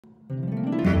Hi,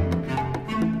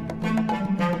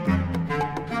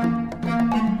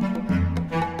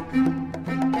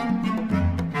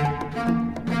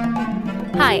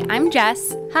 I'm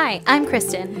Jess. Hi, I'm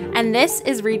Kristen. And this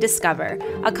is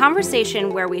ReDIScover, a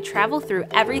conversation where we travel through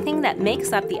everything that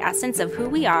makes up the essence of who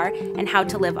we are and how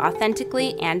to live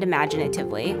authentically and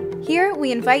imaginatively. Here,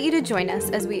 we invite you to join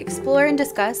us as we explore and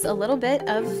discuss a little bit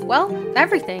of, well,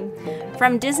 everything.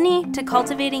 From Disney to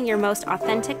cultivating your most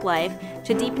authentic life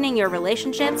to deepening your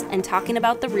relationships and talking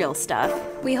about the real stuff.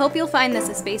 We hope you'll find this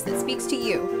a space that speaks to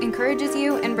you, encourages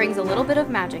you, and brings a little bit of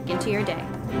magic into your day.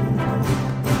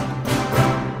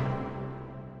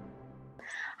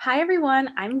 Hi,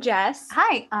 everyone. I'm Jess.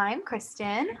 Hi, I'm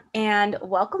Kristen. And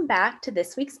welcome back to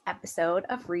this week's episode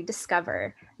of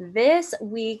ReDIScover. This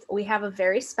week, we have a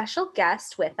very special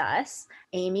guest with us,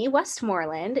 Amy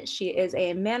Westmoreland. She is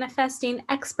a manifesting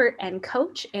expert and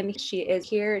coach, and she is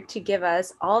here to give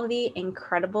us all the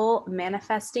incredible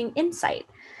manifesting insight.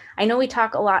 I know we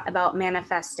talk a lot about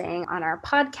manifesting on our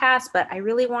podcast, but I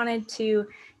really wanted to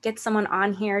get someone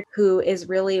on here who is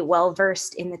really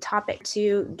well-versed in the topic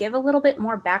to give a little bit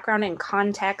more background and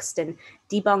context and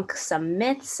debunk some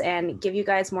myths and give you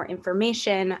guys more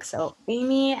information. So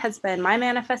Amy has been my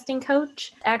manifesting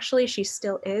coach. Actually, she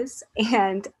still is.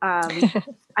 And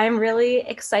I'm really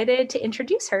excited to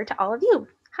introduce her to all of you.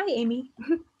 Hi, Amy.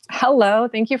 Hello.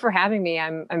 Thank you for having me.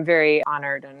 I'm very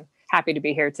honored and happy to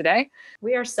be here today.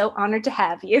 We are so honored to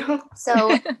have you.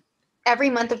 So every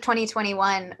month of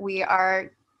 2021, we are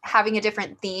having a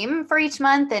different theme for each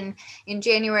month. And in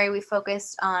January, we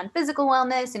focused on physical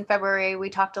wellness. In February, we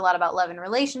talked a lot about love and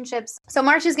relationships. So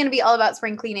March is going to be all about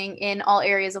spring cleaning in all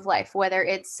areas of life, whether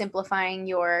it's simplifying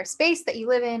your space that you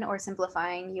live in or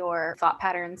simplifying your thought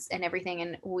patterns and everything.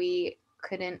 And we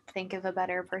couldn't think of a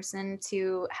better person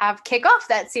to have kick off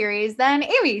that series than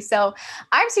Amy. So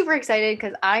I'm super excited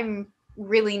because I'm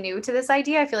really new to this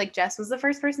idea. I feel like Jess was the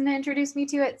first person to introduce me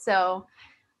to it. So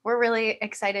we're really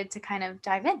excited to kind of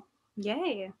dive in.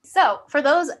 Yay. So for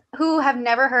those who have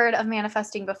never heard of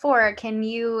manifesting before, can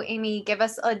you, Amy, give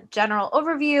us a general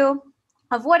overview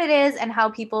of what it is and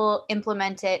how people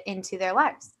implement it into their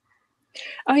lives?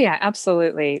 Oh, yeah,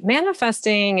 absolutely.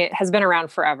 Manifesting, it has been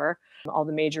around forever. All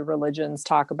the major religions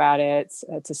talk about it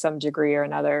to some degree or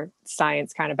another.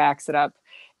 Science kind of backs it up.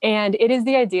 And it is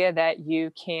the idea that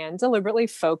you can deliberately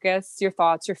focus your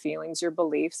thoughts, your feelings, your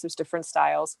beliefs. There's different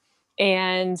styles.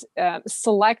 And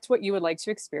select what you would like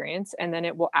to experience. And then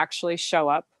it will actually show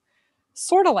up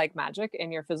sort of like magic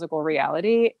in your physical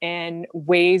reality in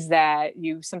ways that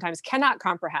you sometimes cannot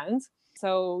comprehend.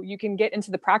 So you can get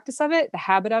into the practice of it, the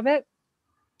habit of it.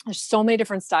 There's so many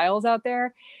different styles out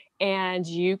there. And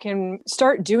you can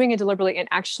start doing it deliberately and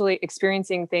actually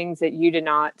experiencing things that you did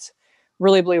not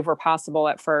really believe were possible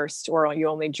at first, or you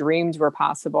only dreamed were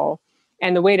possible.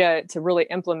 And the way to really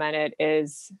implement it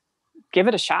is give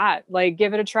it a shot, like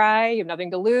give it a try. You have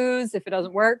nothing to lose if it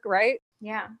doesn't work, right?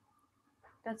 Yeah,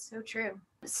 that's so true.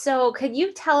 So could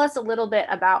you tell us a little bit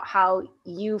about how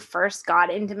you first got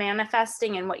into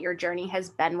manifesting and what your journey has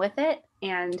been with it?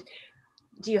 And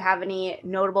do you have any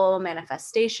notable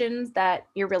manifestations that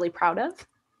you're really proud of?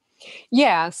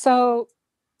 Yeah. So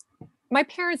my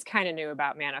parents kind of knew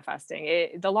about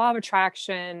manifesting. The law of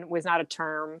attraction was not a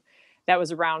term that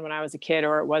was around when I was a kid,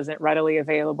 or it wasn't readily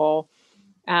available.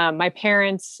 My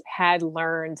parents had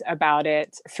learned about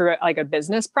it through like a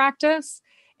business practice.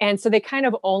 And so they kind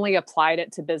of only applied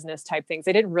it to business type things.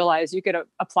 They didn't realize you could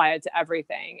apply it to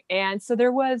everything. And so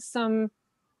there was some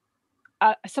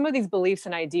of these beliefs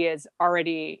and ideas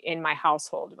already in my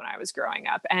household when I was growing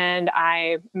up. And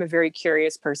I'm a very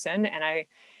curious person, and I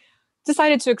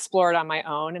decided to explore it on my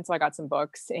own. And so I got some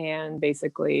books and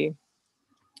basically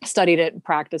studied it and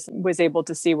practiced, was able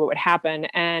to see what would happen.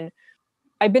 And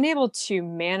I've been able to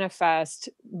manifest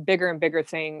bigger and bigger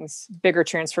things, bigger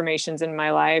transformations in my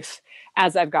life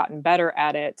as I've gotten better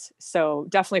at it. So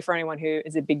definitely for anyone who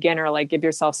is a beginner, like give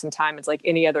yourself some time. It's like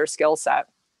any other skill set.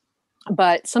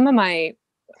 But some of my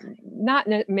not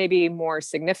maybe more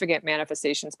significant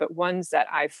manifestations, but ones that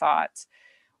I thought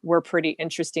were pretty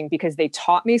interesting because they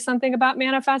taught me something about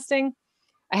manifesting.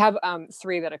 I have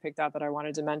 3 that I picked out that I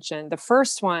wanted to mention. The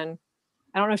first one,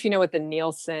 I don't know if you know what the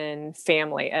Nielsen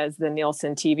family is, the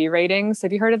Nielsen TV ratings.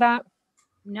 Have you heard of that?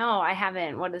 No, I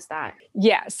haven't. What is that?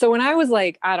 Yeah. So when I was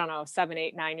like, I don't know, 7,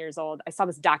 8, 9 years old, I saw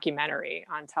this documentary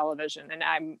on television, and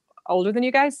I'm older than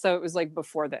you guys. So it was like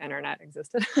before the internet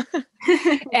existed.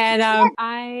 And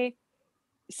I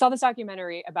saw this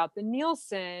documentary about the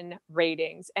Nielsen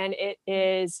ratings, and it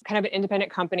is kind of an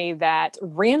independent company that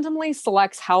randomly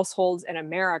selects households in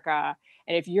America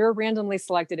And if you're randomly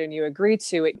selected and you agree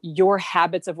to it, your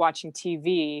habits of watching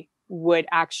TV would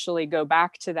actually go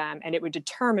back to them, and it would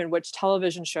determine which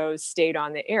television shows stayed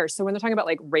on the air. So when they're talking about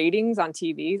like ratings on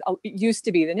TV, it used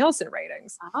to be the Nielsen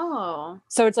ratings. Oh.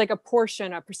 So it's like a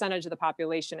percentage of the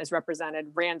population is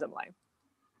represented randomly.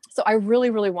 So I really,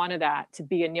 really wanted that to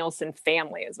be a Nielsen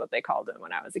family, is what they called it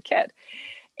when I was a kid.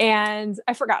 And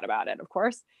I forgot about it, of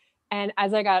course. And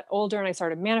as I got older and I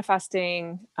started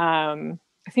manifesting,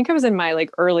 I think I was in my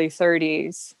like early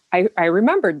 30s. I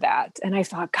remembered that. And I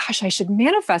thought, gosh, I should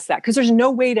manifest that, because there's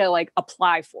no way to like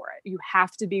apply for it. You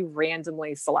have to be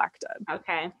randomly selected.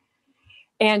 Okay.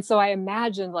 And so I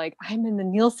imagined like, I'm in the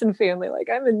Nielsen family, like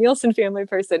I'm a Nielsen family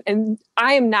person. And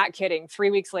I am not kidding. 3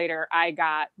 weeks later, I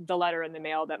got the letter in the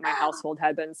mail that my household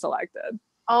had been selected.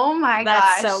 Oh my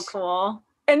That's gosh. so cool.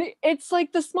 And it's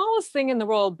like the smallest thing in the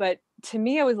world, but to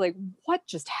me, I was like, what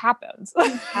just happened?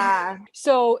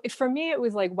 So for me, it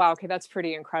was like, wow, okay, that's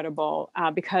pretty incredible,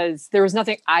 because there was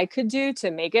nothing I could do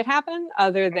to make it happen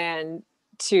other than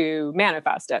to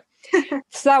manifest it.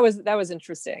 So that was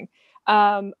interesting.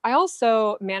 I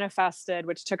also manifested,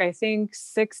 which took, I think,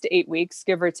 6 to 8 weeks,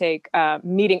 give or take,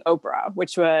 meeting Oprah,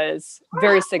 which was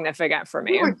very significant for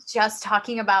me. We were just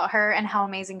talking about her and how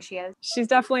amazing she is. She's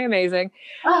definitely amazing.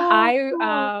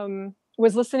 I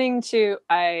was listening to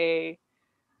a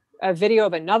video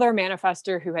of another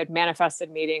manifester who had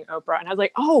manifested meeting Oprah. And I was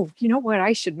like, oh, you know what?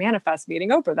 I should manifest meeting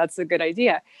Oprah. That's a good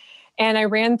idea. And I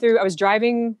was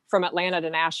driving from Atlanta to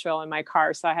Nashville in my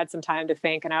car. So I had some time to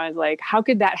think. And I was like, how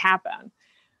could that happen? I'm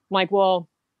like, well,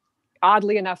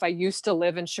 oddly enough, I used to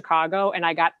live in Chicago and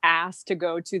I got asked to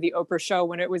go to the Oprah show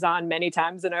when it was on many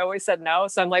times. And I always said no.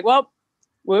 So I'm like, well,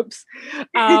 whoops.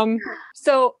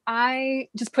 So I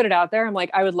just put it out there. I'm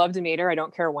like, I would love to meet her. I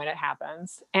don't care when it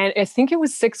happens. And I think it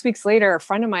was 6 weeks later, a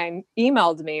friend of mine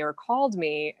emailed me or called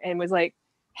me and was like,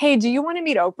 hey, do you want to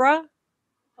meet Oprah?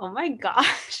 Oh my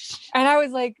gosh. And I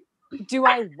was like, do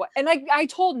I what? And I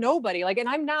told nobody, like, and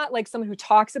I'm not like someone who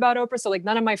talks about Oprah. So like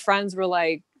none of my friends were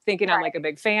like thinking I'm like a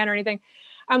big fan or anything.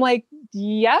 I'm like,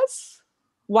 yes.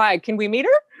 Why? Can we meet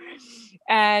her?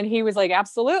 And he was like,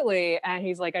 absolutely. And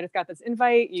he's like, I just got this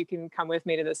invite. You can come with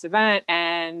me to this event.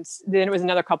 And then it was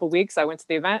another couple of weeks. I went to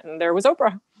the event and there was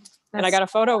Oprah. And I got a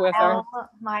photo with her. Oh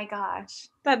my gosh.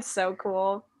 That's so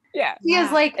cool. Yeah. She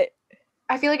is like,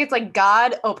 I feel like it's like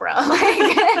God Oprah.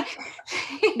 Like,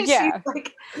 yeah. She's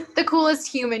like the coolest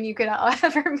human you could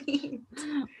ever meet.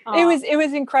 It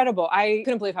was incredible. I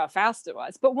couldn't believe how fast it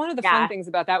was. But one of the fun things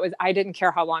about that was I didn't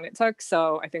care how long it took.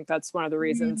 So I think that's one of the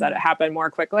reasons that it happened more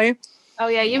quickly. Oh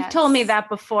yeah, you've told me that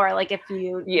before. Like if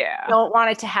you don't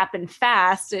want it to happen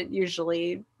fast, it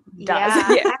usually does.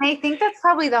 Yeah. And I think that's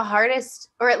probably the hardest,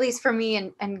 or at least for me,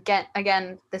 and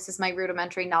again, this is my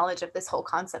rudimentary knowledge of this whole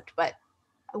concept, but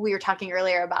we were talking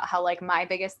earlier about how like my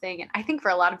biggest thing, and I think for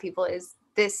a lot of people, is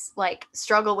this like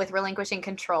struggle with relinquishing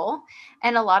control.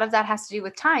 And a lot of that has to do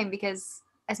with time, because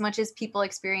as much as people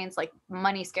experience like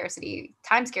money scarcity,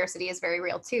 time scarcity is very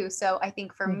real too. So I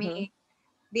think for me,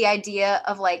 the idea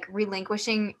of like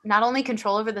relinquishing not only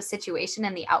control over the situation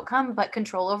and the outcome, but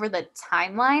control over the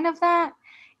timeline of that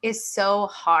is so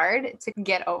hard to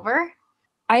get over.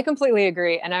 I completely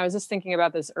agree. And I was just thinking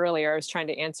about this earlier. I was trying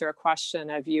to answer a question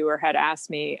a viewer had asked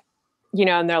me, you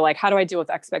know, and they're like, how do I deal with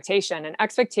expectation? And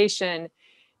expectation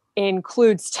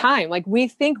includes time. Like we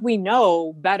think we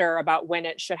know better about when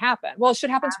it should happen. Well, it should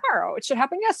happen tomorrow. It should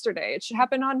happen yesterday. It should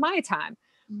happen on my time.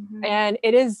 And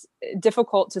it is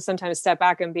difficult to sometimes step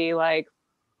back and be like,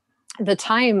 the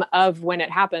time of when it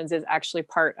happens is actually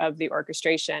part of the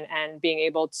orchestration, and being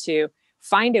able to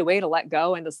find a way to let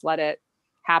go and just let it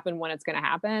happen when it's going to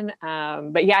happen.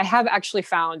 But yeah, I have actually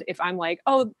found if I'm like,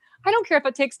 oh, I don't care if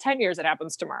it takes 10 years, it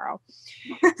happens tomorrow.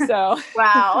 So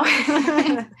wow.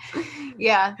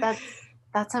 Yeah,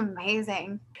 that's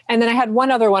amazing. And then I had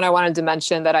one other one I wanted to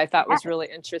mention that I thought was really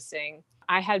interesting.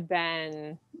 I had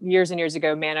been years and years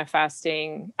ago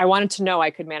manifesting. I wanted to know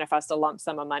I could manifest a lump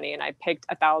sum of money, and I picked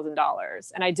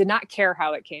 $1,000, and I did not care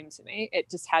how it came to me. It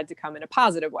just had to come in a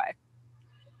positive way.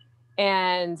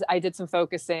 And I did some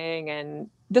focusing, and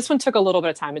this one took a little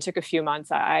bit of time. It took a few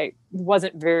months. I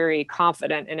wasn't very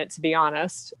confident in it, to be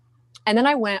honest. And then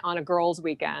I went on a girls'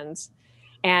 weekend,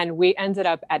 and we ended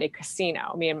up at a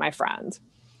casino, me and my friend.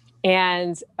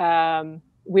 And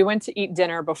we went to eat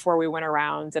dinner before we went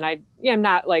around. And I'm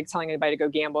not like telling anybody to go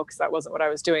gamble, because that wasn't what I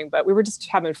was doing, but we were just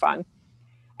having fun.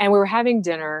 And we were having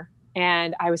dinner,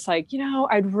 and I was like, you know,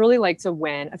 I'd really like to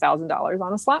win $1,000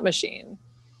 on a slot machine.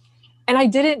 And I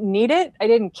didn't need it. I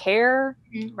didn't care.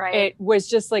 Right. It was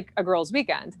just like a girls'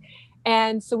 weekend.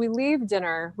 And so we leave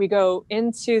dinner, we go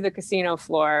into the casino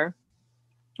floor,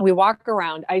 We walk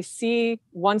around. I see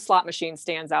one slot machine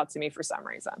stands out to me for some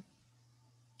reason.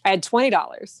 I had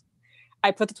 $20.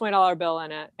 I put the $20 bill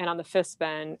in it, and on the fifth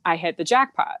spin, I hit the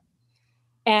jackpot.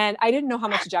 And I didn't know how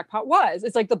much the jackpot was.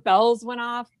 It's like the bells went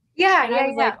off. Yeah. And I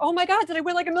was like, oh my God, did I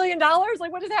win like $1 million?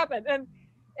 Like, what just happened?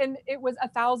 And it was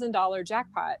 $1,000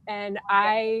 jackpot. And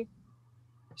I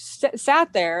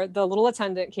sat there. The little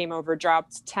attendant came over,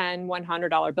 dropped 10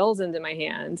 $100 bills into my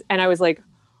hand. And I was like,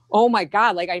 oh my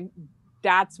God, like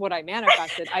that's what I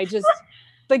manifested. I just,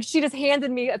 like, she just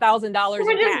handed me $1,000 in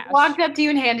cash. Walked up to you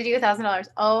and handed you $1,000.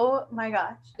 Oh my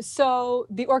gosh. So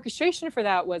the orchestration for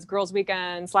that was Girls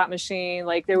Weekend, slot machine.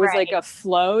 Like there was like a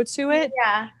flow to it.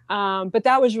 Yeah. But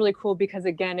that was really cool because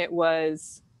again, it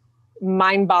was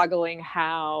mind-boggling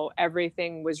how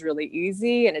everything was really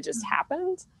easy and it just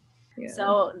happened. Yeah.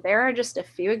 So there are just a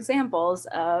few examples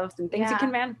of some things you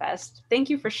can manifest. Thank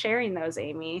you for sharing those,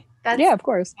 Amy. Yeah, of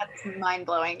course. That's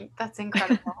mind-blowing. That's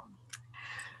incredible.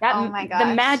 Oh my gosh.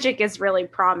 The magic is really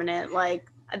prominent.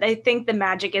 Like, I think the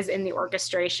magic is in the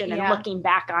orchestration and looking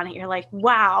back on it, you're like,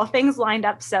 wow, things lined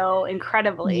up so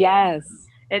incredibly. Yes.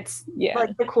 It's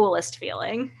like the coolest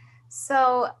feeling.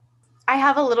 So I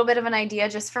have a little bit of an idea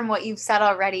just from what you've said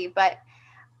already, but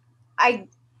I'm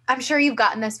sure you've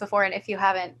gotten this before. And if you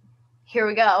haven't, here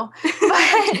we go.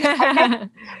 But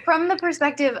from the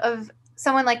perspective of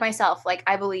someone like myself, like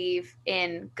I believe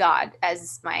in God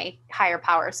as my higher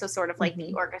power. So sort of like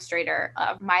the orchestrator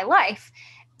of my life.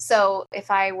 So if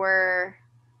I were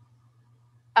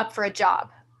up for a job,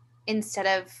 instead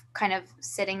of kind of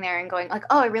sitting there and going like,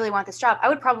 oh, I really want this job, I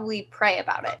would probably pray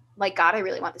about it. Like, God, I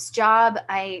really want this job.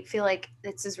 I feel like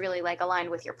this is really like aligned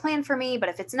with your plan for me. But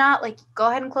if it's not, like, go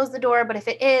ahead and close the door. But if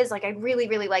it is, like, I really,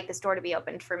 really like this door to be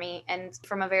opened for me. And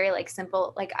from a very like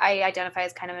simple, like I identify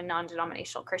as kind of a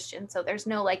non-denominational Christian. So there's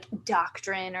no like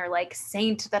doctrine or like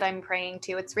saint that I'm praying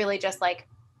to. It's really just like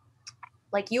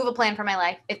you have a plan for my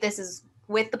life. If this is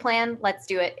with the plan, let's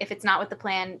do it. If it's not with the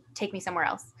plan, take me somewhere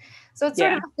else. So it's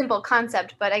sort of a simple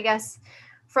concept, but I guess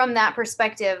from that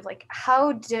perspective, like,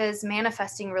 how does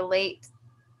manifesting relate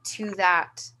to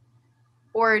that?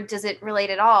 Or does it relate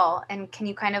at all? And can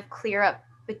you kind of clear up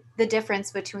the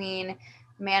difference between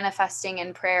manifesting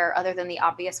and prayer, other than the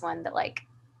obvious one that like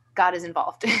God is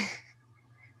involved?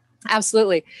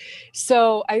 Absolutely.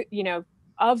 So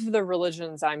of the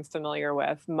religions I'm familiar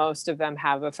with, most of them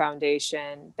have a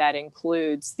foundation that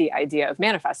includes the idea of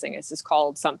manifesting. It's just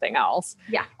called something else.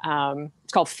 Yeah.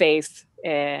 It's called faith,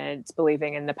 and it's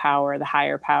believing in the power, the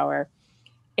higher power.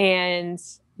 And,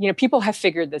 people have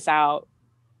figured this out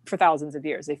for thousands of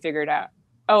years. They figured out,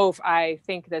 oh, if I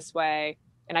think this way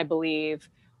and I believe,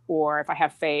 or if I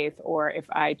have faith, or if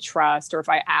I trust, or if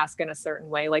I ask in a certain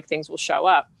way, like things will show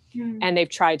up. And they've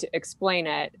tried to explain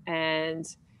it. And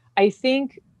I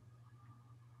think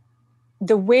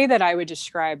the way that I would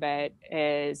describe it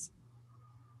is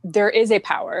there is a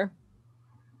power,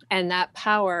 and that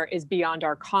power is beyond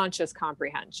our conscious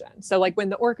comprehension. So like when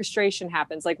the orchestration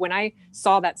happens, like when I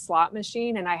saw that slot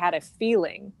machine and I had a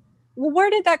feeling, well, where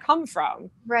did that come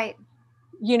from? Right.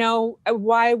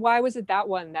 Why was it that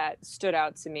one that stood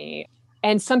out to me?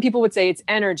 And some people would say it's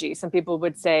energy. Some people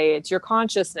would say it's your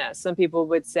consciousness. Some people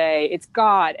would say it's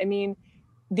God. I mean,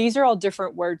 these are all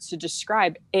different words to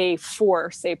describe a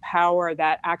force, a power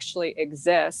that actually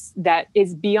exists, that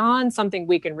is beyond something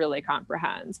we can really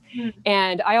comprehend.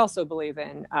 And I also believe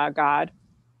in God.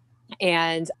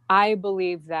 And I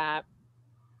believe that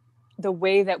the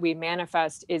way that we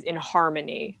manifest is in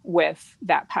harmony with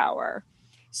that power.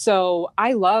 So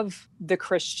I love the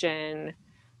Christian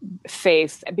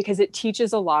faith because it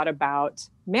teaches a lot about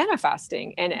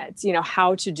manifesting in it,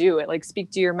 how to do it, like speak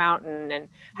to your mountain and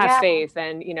have faith.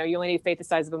 And, you only need faith the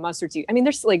size of a mustard seed. I mean,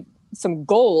 there's like some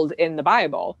gold in the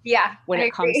Bible when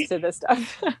it comes to this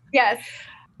stuff. Yes.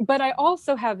 But I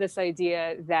also have this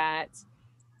idea that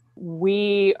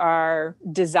we are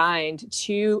designed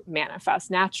to manifest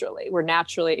naturally. We're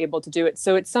naturally able to do it.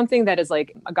 So it's something that is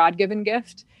like a God-given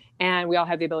gift. And we all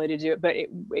have the ability to do it, but it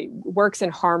works in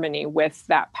harmony with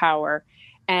that power.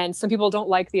 And some people don't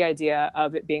like the idea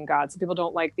of it being God. Some people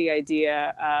don't like the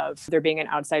idea of there being an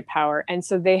outside power. And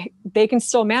so they can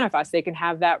still manifest. They can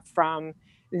have that from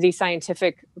the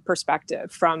scientific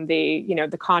perspective, from the,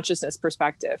 the consciousness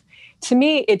perspective. To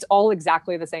me, it's all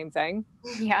exactly the same thing.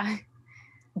 Yeah.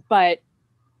 But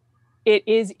it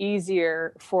is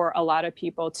easier for a lot of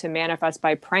people to manifest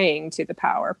by praying to the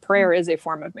power. Prayer is a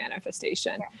form of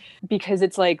manifestation because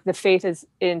it's like the faith is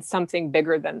in something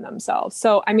bigger than themselves.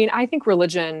 So, I mean, I think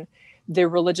religion, the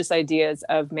religious ideas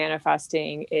of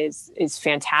manifesting is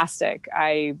fantastic.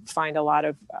 I find a lot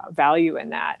of value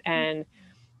in that. And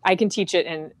I can teach it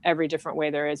in every different way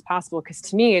there is possible. Cause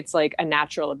to me, it's like a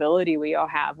natural ability we all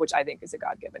have, which I think is a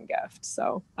God-given gift.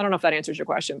 So I don't know if that answers your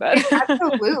question, but it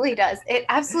absolutely does. It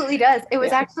absolutely does. It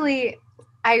was actually,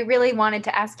 I really wanted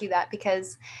to ask you that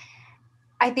because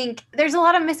I think there's a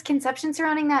lot of misconceptions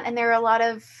surrounding that. And there are a lot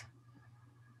of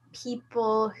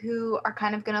people who are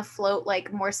kind of going to float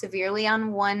like more severely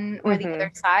on one or the other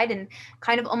side and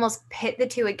kind of almost pit the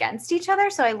two against each other.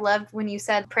 So I loved when you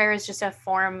said prayer is just a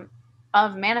form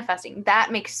of manifesting.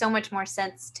 That makes so much more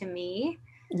sense to me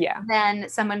than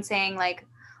someone saying like,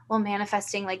 well,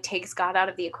 manifesting like takes God out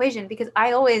of the equation, because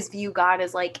I always view God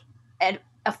as like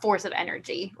a force of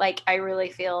energy. Like I really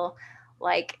feel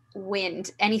like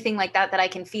wind, anything like that I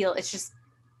can feel. It's just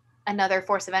another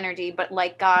force of energy, but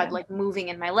like God, like moving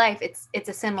in my life, it's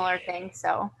a similar thing.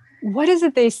 So what is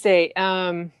it they say?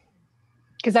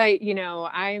 Cause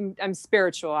I'm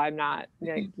spiritual. I'm not,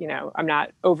 I'm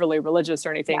not overly religious or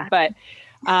anything, but,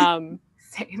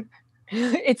 same.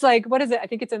 It's like, what is it? I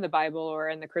think it's in the Bible or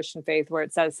in the Christian faith where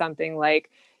it says something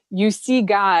like, you see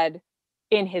God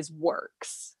in his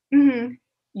works,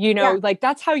 like,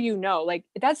 that's how, like,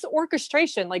 that's the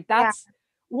orchestration. Like that's,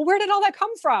 well, where did all that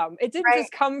come from? It didn't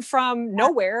just come from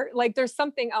nowhere. Like there's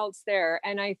something else there.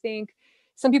 And I think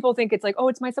some people think it's like, oh,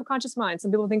 it's my subconscious mind.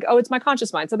 Some people think, oh, it's my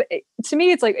conscious mind. So to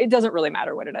me, it's like, it doesn't really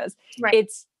matter what it is. Right.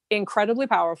 It's incredibly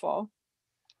powerful.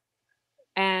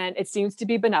 And it seems to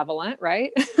be benevolent,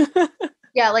 right?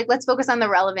 Yeah, like let's focus on the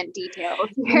relevant details.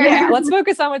 Yeah, let's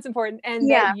focus on what's important, and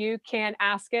that you can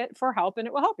ask it for help and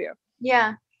it will help you.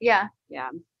 Yeah.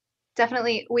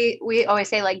 Definitely. We always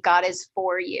say like God is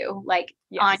for you, like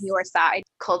on your side,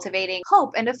 cultivating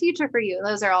hope and a future for you.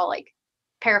 Those are all like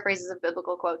paraphrases of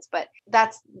biblical quotes, but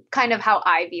that's kind of how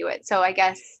I view it. So I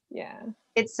guess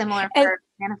it's similar for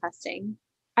manifesting.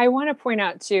 I want to point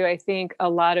out too, I think a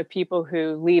lot of people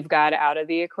who leave God out of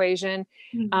the equation,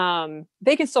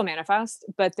 they can still manifest,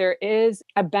 but there is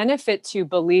a benefit to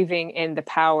believing in the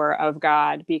power of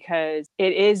God, because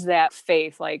it is that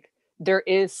faith, like there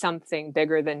is something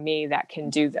bigger than me that can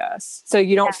do this. So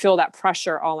you don't feel that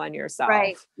pressure all on yourself.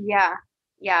 Right. Yeah.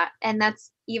 Yeah. And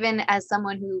that's even as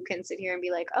someone who can sit here and be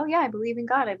like, oh yeah, I believe in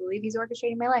God. I believe he's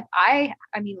orchestrating my life. I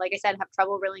mean, like I said, have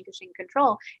trouble relinquishing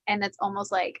control. And that's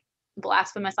almost like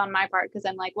blasphemous on my part, because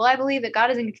I'm like, well, I believe that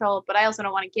God is in control, but I also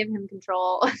don't want to give him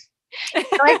control.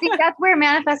 So I think that's where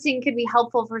manifesting could be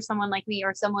helpful for someone like me,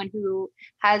 or someone who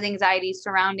has anxiety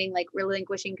surrounding like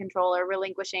relinquishing control or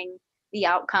relinquishing the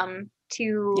outcome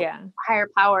to a higher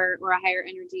power or a higher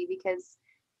energy, because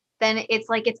then it's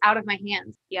like it's out of my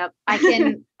hands. Yep. I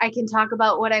can talk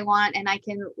about what I want and I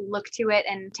can look to it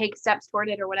and take steps toward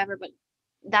it or whatever, but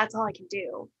that's all I can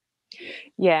do.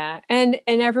 Yeah. And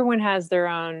everyone has their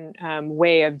own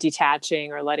way of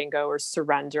detaching or letting go or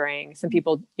surrendering. Some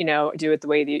people, do it the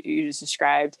way that you just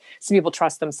described. Some people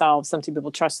trust themselves. Some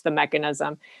people trust the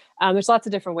mechanism. There's lots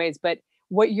of different ways, but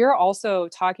what you're also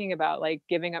talking about, like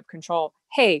giving up control.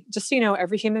 Hey, just so you know,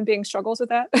 every human being struggles with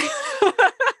that.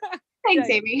 Thanks,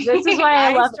 Amy. This is why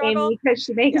I love Amy, because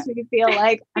she makes me feel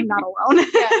like I'm not alone.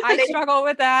 I struggle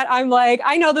with that. I'm like,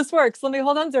 I know this works. Let me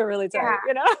hold on to it really tight,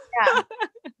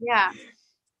 Yeah,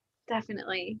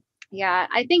 definitely. Yeah,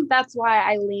 I think that's why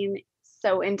I lean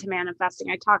so into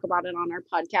manifesting. I talk about it on our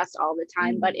podcast all the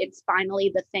time, but it's finally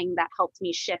the thing that helped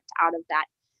me shift out of that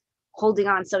holding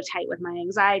on so tight with my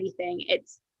anxiety thing.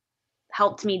 It's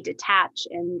helped me detach,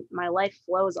 and my life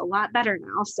flows a lot better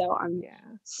now. So I'm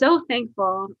so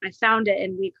thankful I found it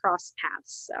and we crossed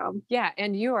paths. So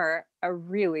and you are a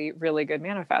really, really good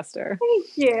manifester.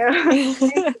 Thank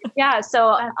you. Yeah.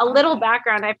 So a little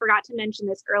background, I forgot to mention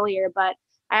this earlier, but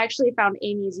I actually found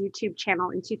Amy's YouTube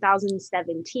channel in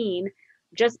 2017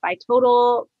 just by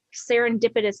total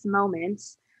serendipitous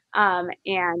moments.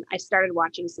 And I started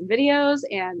watching some videos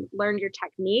and learned your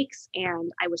techniques.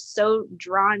 And I was so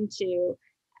drawn to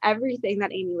everything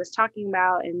that Amy was talking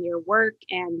about and your work,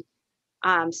 and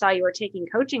saw you were taking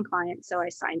coaching clients. So I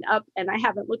signed up and I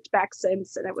haven't looked back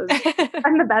since. And it was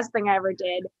the best thing I ever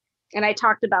did. And I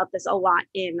talked about this a lot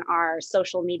in our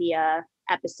social media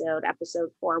episode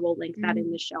 4. We'll link that in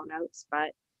the show notes.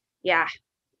 But yeah,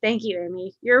 thank you,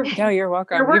 Amy. You're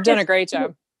welcome. You've done a great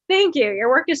job. Thank you. Your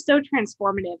work is so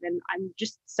transformative, and I'm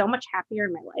just so much happier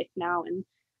in my life now, and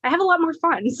I have a lot more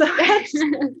fun. So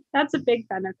that's a big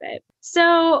benefit.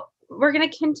 So we're going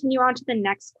to continue on to the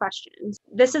next question.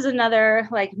 This is another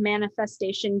like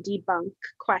manifestation debunk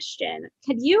question.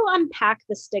 Could you unpack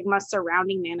the stigma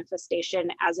surrounding manifestation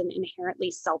as an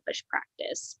inherently selfish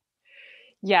practice?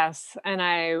 Yes. And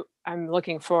I'm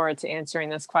looking forward to answering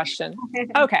this question.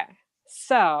 Okay.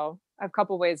 So I have a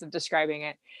couple ways of describing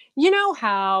it. You know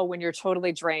how when you're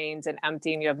totally drained and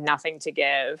empty and you have nothing to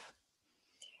give,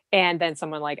 and then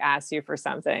someone like asks you for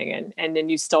something and then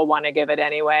you still want to give it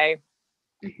anyway,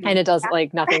 and it does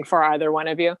like nothing for either one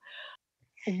of you.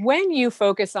 When you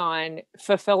focus on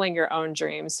fulfilling your own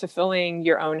dreams, fulfilling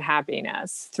your own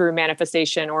happiness through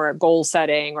manifestation or goal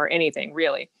setting or anything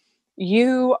really,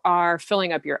 you are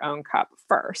filling up your own cup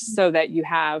first so that you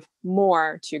have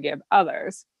more to give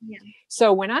others. Yeah.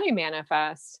 So when I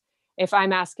manifest, if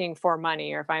I'm asking for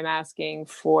money or if I'm asking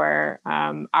for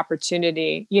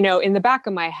opportunity, in the back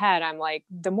of my head, I'm like,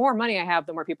 the more money I have,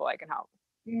 the more people I can help.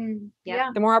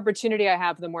 Yeah. The more opportunity I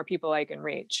have, the more people I can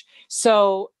reach.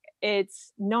 So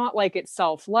it's not like it's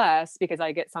selfless because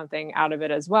I get something out of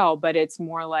it as well, but it's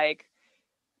more like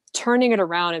turning it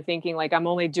around and thinking like, I'm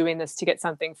only doing this to get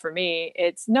something for me.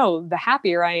 It's no, the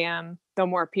happier I am, the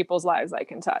more people's lives I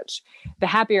can touch. The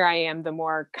happier I am, the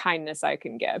more kindness I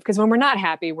can give. Because when we're not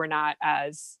happy, we're not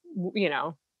as, you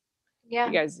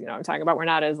guys, what I'm talking about. We're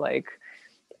not as like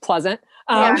pleasant.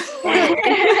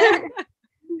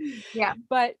 Yeah.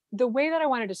 But the way that I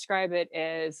want to describe it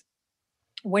is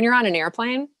when you're on an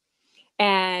airplane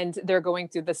and they're going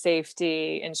through the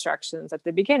safety instructions at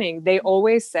the beginning, they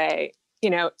always say,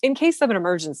 in case of an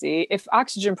emergency, if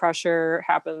oxygen pressure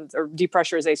happens or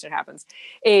depressurization happens,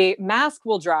 a mask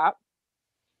will drop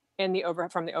from the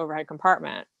overhead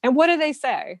compartment. And what do they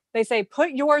say? They say,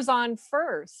 put yours on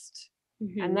first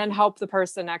and then help the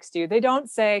person next to you. They don't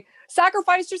say,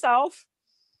 sacrifice yourself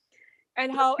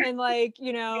and help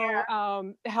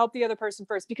help the other person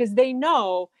first, because they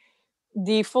know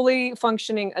the fully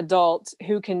functioning adult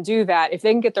who can do that, if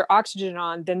they can get their oxygen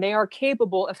on, then they are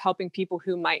capable of helping people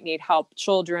who might need help,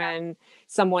 children,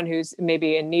 someone who's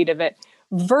maybe in need of it,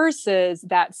 versus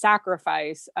that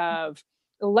sacrifice of,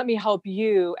 let me help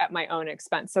you at my own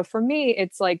expense. So for me,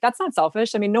 it's like, that's not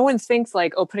selfish. I mean, no one thinks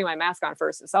like, oh, putting my mask on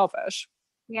first is selfish.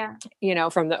 Yeah.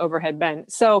 From the overhead bin.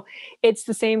 So it's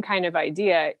the same kind of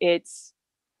idea. It's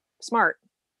smart.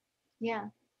 Yeah.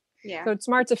 Yeah. So it's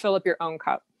smart to fill up your own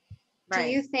cup. Right.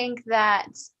 Do you think that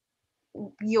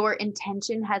your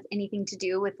intention has anything to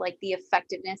do with like the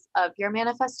effectiveness of your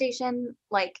manifestation?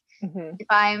 Like if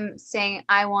I'm saying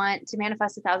I want to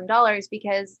manifest $1,000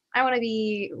 because I want to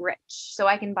be rich so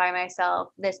I can buy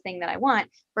myself this thing that I want,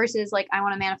 versus like I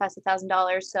want to manifest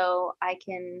 $1,000 so I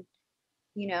can,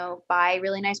 buy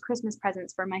really nice Christmas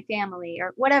presents for my family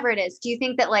or whatever it is. Do you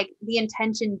think that like the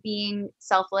intention being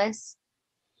selfless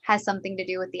has something to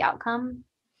do with the outcome?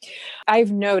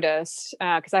 I've noticed,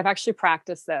 because I've actually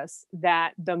practiced this,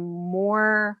 that the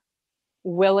more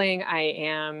willing I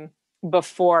am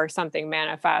before something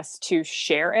manifests to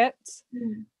share it,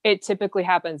 it typically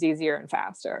happens easier and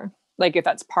faster. Like if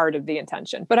that's part of the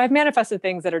intention. But I've manifested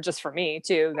things that are just for me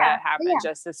too, that happen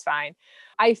just as fine.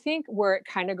 I think where it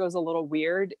kind of goes a little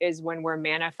weird is when we're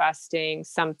manifesting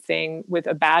something with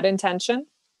a bad intention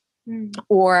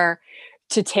or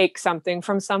to take something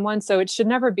from someone. So it should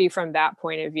never be from that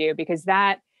point of view, because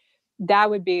that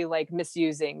would be like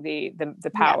misusing the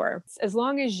power. As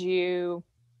long as you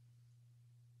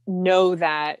know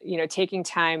that, taking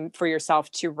time for yourself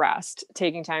to rest,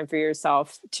 taking time for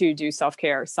yourself to do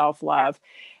self-care, self-love,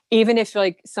 even if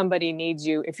like somebody needs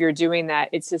you, if you're doing that,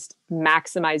 it's just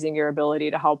maximizing your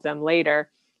ability to help them later.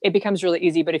 It becomes really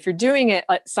easy. But if you're doing it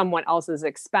at someone else's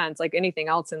expense, like anything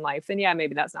else in life, then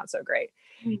maybe that's not so great.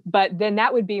 But then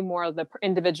that would be more of the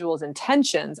individual's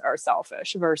intentions are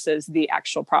selfish versus the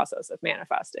actual process of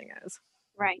manifesting is.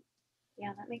 Right.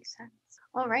 Yeah, that makes sense.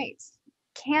 All right.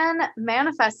 Can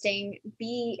manifesting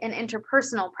be an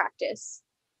interpersonal practice?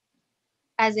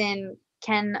 As in,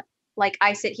 can like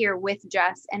I sit here with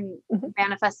Jess and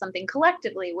manifest something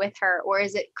collectively with her, or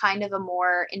is it kind of a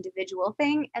more individual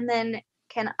thing? And then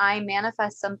can I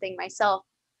manifest something myself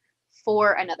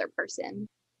for another person?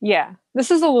 Yeah,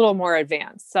 this is a little more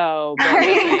advanced. So, but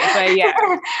yeah,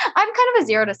 I'm kind of a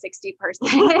 0 to 60 person.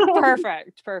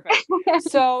 Perfect.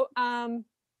 So,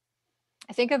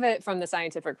 I think of it from the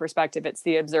scientific perspective. It's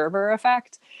the observer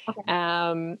effect. Okay.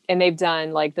 And they've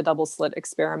done like the double slit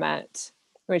experiment,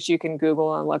 which you can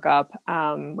Google and look up,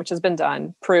 which has been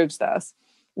done, proves this,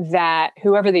 that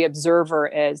whoever the observer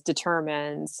is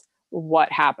determines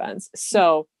what happens.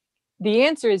 So the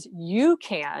answer is you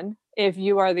can, if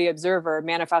you are the observer,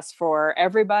 manifest for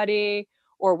everybody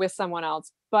or with someone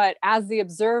else. But as the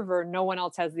observer, no one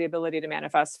else has the ability to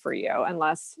manifest for you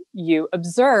unless you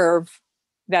observe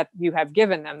that you have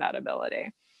given them that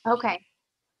ability. Okay.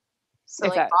 So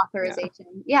like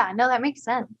authorization. Yeah, no, that makes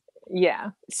sense. Yeah.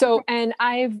 So, and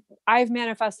I've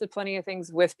manifested plenty of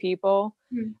things with people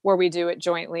where we do it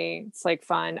jointly. It's like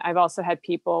fun. I've also had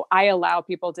I allow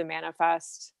people to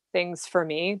manifest things for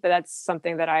me, but that's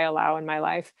something that I allow in my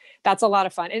life. That's a lot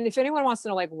of fun. And if anyone wants to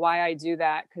know like why I do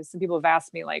that, because some people have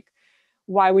asked me like,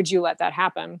 why would you let that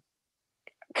happen?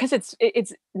 Because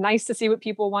it's nice to see what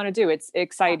people want to do. It's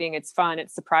exciting. It's fun.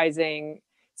 It's surprising.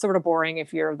 Sort of boring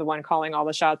if you're the one calling all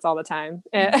the shots all the time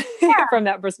from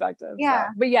that perspective. Yeah.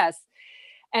 So, but yes.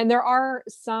 And there are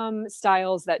some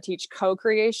styles that teach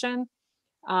co-creation.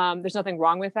 There's nothing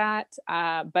wrong with that.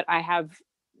 But I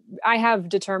have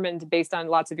determined based on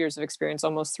lots of years of experience,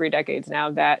 almost 3 decades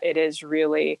now, that it is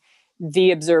really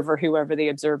the observer, whoever the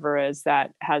observer is,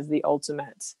 that has the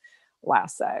ultimate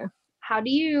last say. How do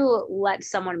you let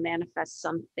someone manifest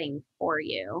something for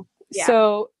you? Yeah.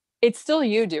 So it's still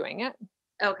you doing it.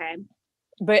 Okay.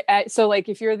 But so like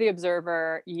if you're the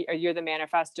observer, you're the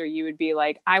manifestor, you would be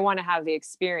like, I want to have the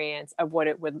experience of what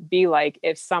it would be like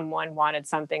if someone wanted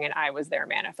something and I was their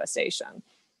manifestation.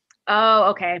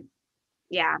 Oh, okay.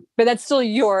 Yeah. But that's still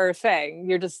your thing.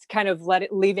 You're just kind of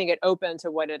leaving it open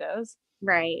to what it is.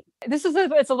 Right. It's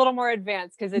a little more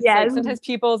advanced because it's like sometimes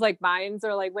people's like minds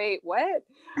are like, wait, what?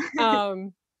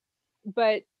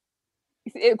 But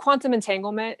quantum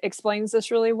entanglement explains this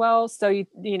really well. So you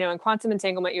know, in quantum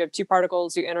entanglement, you have 2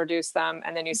 particles, you introduce them,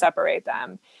 and then you separate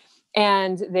them.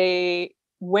 And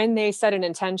when they set an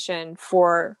intention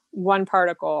for one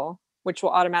particle, which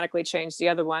will automatically change the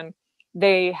other one,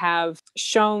 they have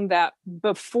shown that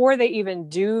before they even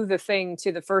do the thing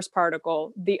to the first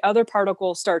particle, the other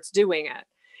particle starts doing it.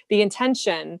 The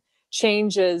intention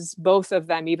changes both of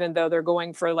them, even though they're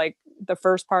going for like the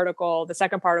first particle, the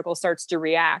second particle starts to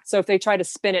react. So if they try to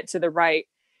spin it to the right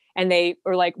and they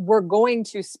are like, we're going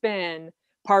to spin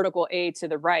particle A to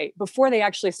the right, before they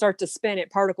actually start to spin it,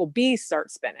 particle B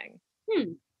starts spinning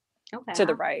to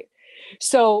the right.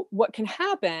 So what can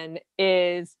happen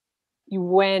is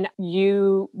when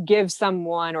you give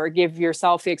someone or give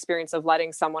yourself the experience of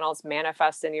letting someone else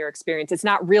manifest in your experience, it's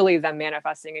not really them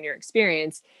manifesting in your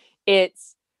experience.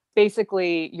 It's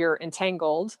basically you're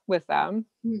entangled with them.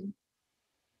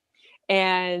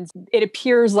 And it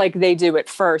appears like they do at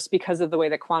first because of the way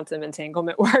that quantum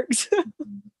entanglement works.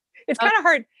 It's kind of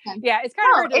hard. Yeah, it's kind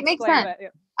of hard to explain. It makes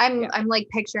sense. But, I'm like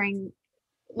picturing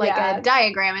like a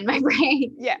diagram in my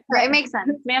brain. Yeah. Right. It makes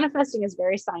sense. Manifesting is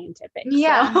very scientific.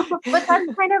 Yeah. So. But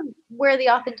that's kind of where the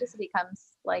authenticity comes.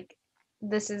 Like,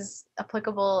 this is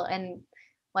applicable and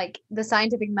like the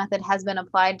scientific method has been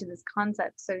applied to this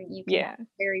concept. So you can have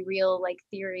very real like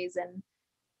theories. And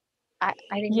I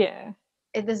think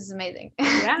this is amazing.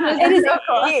 Yeah. It is so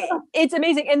cool. It's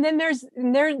amazing. And then there's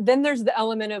the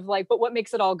element of like, but what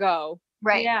makes it all go?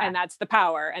 Right. Yeah. And that's the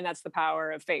power. And that's the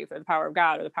power of faith or the power of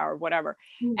God or the power of whatever.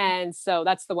 And so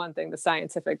that's the one thing the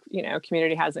scientific,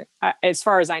 community hasn't, as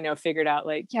far as I know, figured out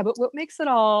like, but what makes it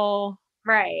all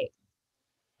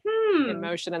in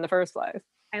motion in the first place?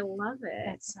 I love it.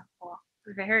 It's so cool.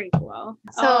 Very cool.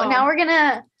 So now we're going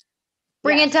to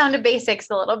bring it down to basics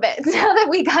a little bit now that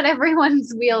we got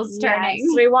everyone's wheels turning.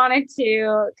 Yes, we wanted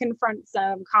to confront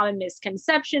some common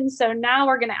misconceptions. So now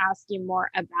we're going to ask you more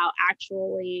about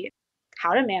actually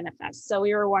how to manifest. So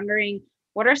we were wondering,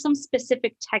 what are some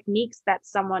specific techniques that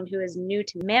someone who is new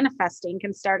to manifesting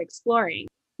can start exploring?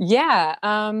 Yeah.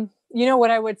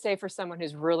 What I would say for someone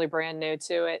who's really brand new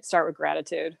to it, start with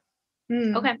gratitude.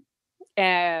 Okay.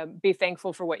 Be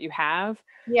thankful for what you have.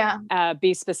 Yeah.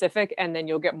 Be specific, and then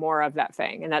you'll get more of that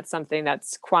thing. And that's something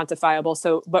that's quantifiable.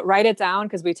 So, but write it down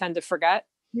because we tend to forget.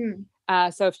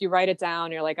 So if you write it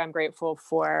down, you're like, I'm grateful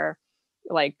for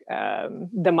like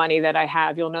the money that I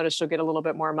have. You'll notice you'll get a little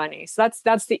bit more money. So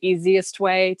that's the easiest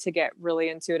way to get really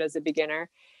into it as a beginner.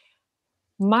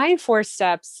 My 4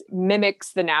 steps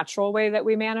mimics the natural way that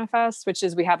we manifest, which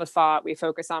is we have a thought, we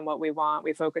focus on what we want,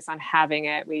 we focus on having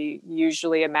it. We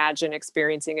usually imagine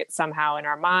experiencing it somehow in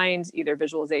our mind, either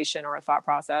visualization or a thought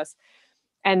process.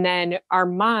 And then our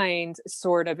mind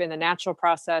sort of in the natural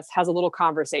process has a little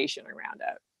conversation around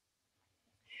it.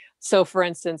 So for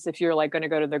instance, if you're like going to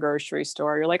go to the grocery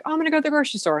store, you're like, oh, I'm going to go to the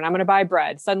grocery store and I'm going to buy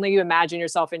bread. Suddenly you imagine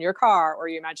yourself in your car, or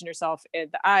you imagine yourself in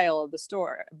the aisle of the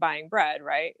store buying bread,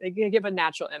 right? Like you give a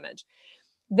natural image.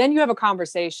 Then you have a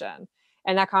conversation,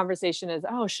 and that conversation is,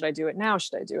 oh, should I do it now?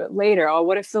 Should I do it later? Oh,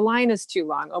 what if the line is too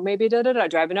long? Oh, maybe do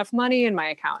I have enough money in my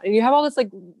account? And you have all this like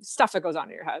stuff that goes on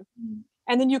in your head.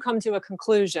 And then you come to a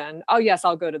conclusion. Oh yes,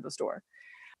 I'll go to the store.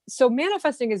 So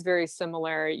manifesting is very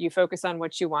similar. You focus on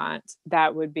what you want.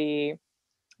 That would be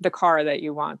the car that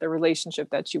you want, the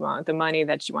relationship that you want, the money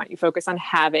that you want. You focus on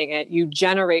having it. You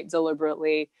generate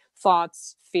deliberately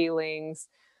thoughts, feelings,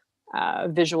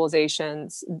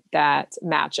 visualizations that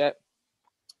match it.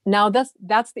 Now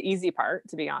that's the easy part,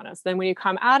 to be honest. Then when you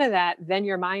come out of that, then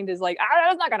your mind is like,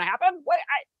 that's not going to happen.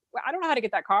 I don't know how to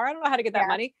get that car. I don't know how to get that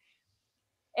money.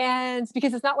 And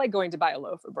because it's not like going to buy a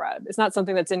loaf of bread. It's not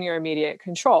something that's in your immediate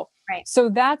control. Right. So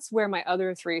that's where my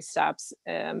other 3 steps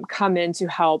come in to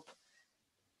help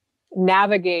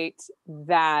navigate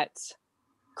that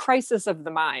crisis of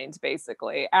the mind,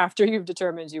 basically, after you've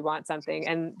determined you want something.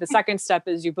 And the second step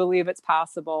is you believe it's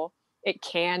possible. It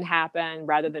can happen,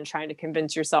 rather than trying to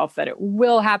convince yourself that it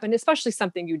will happen, especially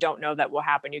something you don't know that will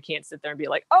happen. You can't sit there and be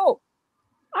like, oh,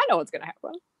 I know what's going to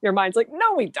happen. Your mind's like,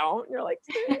 no, we don't. You're like,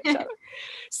 shut up.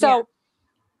 So,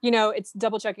 it's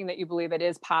double checking that you believe it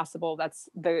is possible. That's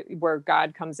where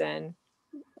God comes in.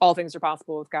 All things are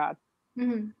possible with God.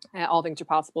 Mm-hmm. And all things are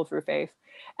possible through faith.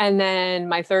 And then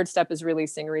my third step is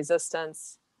releasing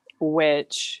resistance,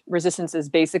 which resistance is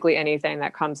basically anything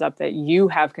that comes up that you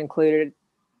have concluded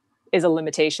is a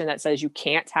limitation that says you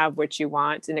can't have what you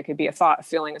want. And it could be a thought, a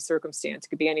feeling, a circumstance. It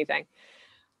could be anything.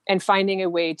 And finding a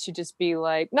way to just be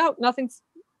like, no,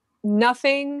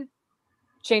 nothing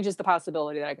changes the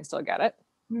possibility that I can still get it.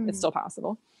 It's still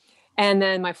possible. And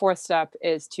then my fourth step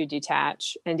is to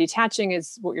detach. And detaching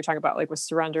is what you're talking about, like with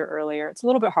surrender earlier. It's a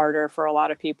little bit harder for a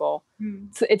lot of people.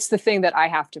 So it's the thing that I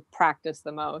have to practice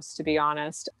the most, to be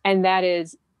honest. And that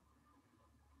is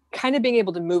kind of being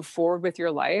able to move forward with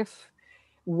your life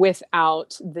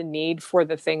without the need for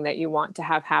the thing that you want to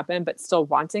have happen, but still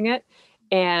wanting it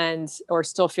or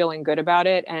still feeling good about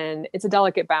it. And it's a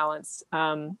delicate balance.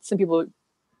 Some people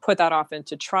put that off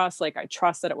into trust. Like, I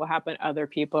trust that it will happen. Other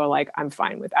people are like, I'm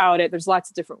fine without it. There's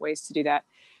lots of different ways to do that.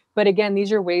 But again,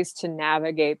 these are ways to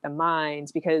navigate the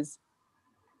mind, because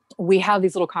we have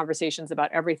these little conversations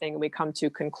about everything and we come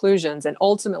to conclusions. And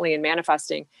ultimately in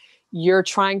manifesting, you're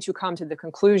trying to come to the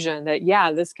conclusion that,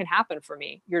 yeah, this can happen for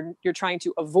me. You're trying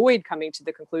to avoid coming to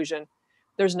the conclusion,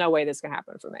 there's no way this can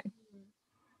happen for me.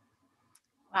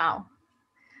 Wow.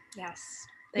 Yes.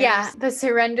 Yeah. The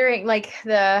surrendering, like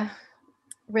the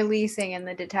releasing and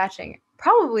the detaching,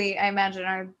 probably, I imagine,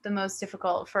 are the most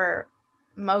difficult for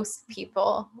most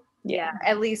people. Yeah.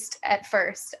 At least at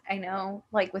first. I know,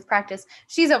 like with practice,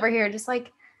 she's over here just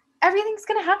like, everything's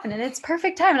going to happen and it's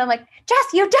perfect time. And I'm like, Jess,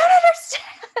 you don't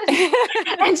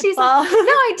understand. And she's like, no,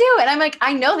 I do. And I'm like,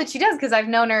 I know that she does, because I've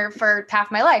known her for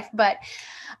half my life, but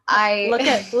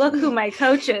look who my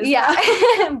coach is. Yeah.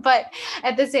 But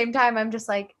at the same time, I'm just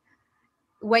like,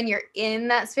 when you're in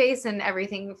that space and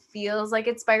everything feels like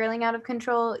it's spiraling out of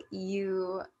control,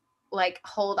 you like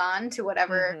hold on to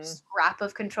whatever scrap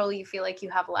of control you feel like you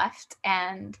have left.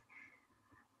 And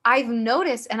I've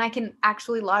noticed, and I can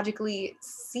actually logically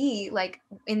see, like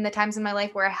in the times in my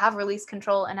life where I have released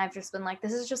control and I've just been like,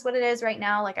 this is just what it is right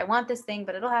now. Like, I want this thing,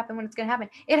 but it'll happen when it's going to happen.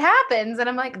 It happens. And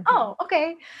I'm like, oh,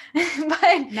 okay.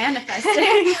 But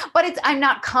Manifesting. But I'm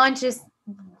not conscious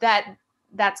that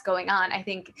that's going on. I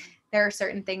think there are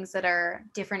certain things that are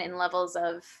different in levels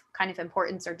of kind of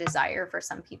importance or desire for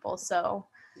some people. So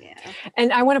yeah.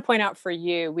 And I want to point out for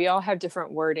you, we all have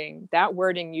different wording. That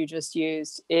wording you just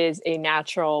used is a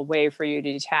natural way for you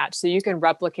to detach. So you can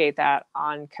replicate that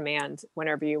on command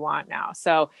whenever you want now.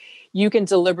 So you can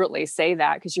deliberately say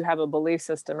that because you have a belief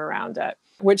system around it.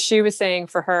 What she was saying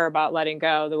for her about letting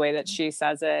go, the way that she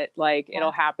says it, like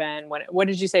it'll happen what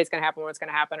did you say? It's going to happen when it's going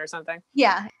to happen or something?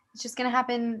 Yeah. It's just going to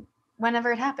happen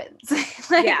whenever it happens.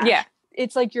 Yeah.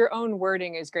 It's like your own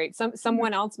wording is great.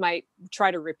 Someone else might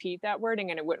try to repeat that wording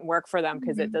and it wouldn't work for them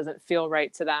because it doesn't feel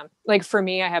right to them. Like for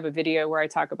me, I have a video where I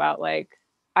talk about like,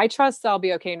 I trust I'll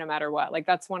be okay no matter what. Like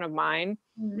that's one of mine.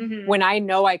 When I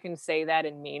know I can say that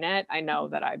and mean it, I know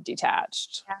that I've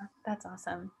detached. Yeah, that's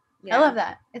awesome. Yeah. I love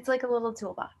that. It's like a little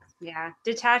toolbox. Yeah.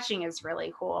 Detaching is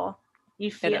really cool.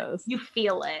 You feel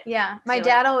it. Yeah. My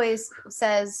dad always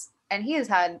says, and he has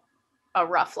had a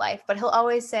rough life, but he'll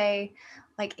always say,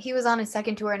 like, he was on his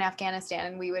second tour in Afghanistan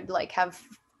and we would like have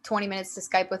 20 minutes to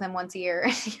Skype with him once a year.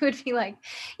 And he would be like,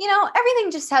 everything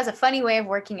just has a funny way of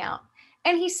working out.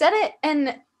 And he said it.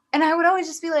 And I would always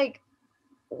just be like,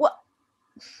 what,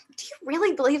 do you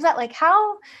really believe that? Like,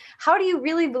 how do you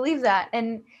really believe that?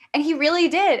 And he really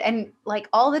did. And like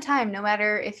all the time, no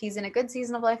matter if he's in a good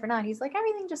season of life or not, he's like,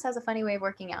 everything just has a funny way of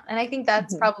working out. And I think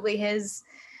that's probably his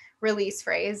release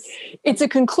phrase. It's a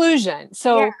conclusion.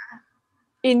 So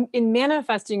in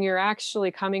manifesting, you're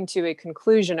actually coming to a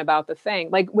conclusion about the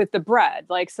thing, like with the bread.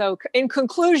 Like, so in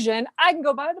conclusion, I can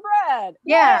go buy the bread.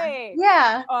 Yeah. Yay!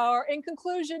 Yeah. Or in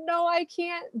conclusion, no, I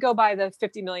can't go buy the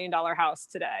 $50 million house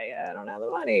today. I don't have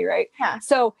the money. Right. Yeah.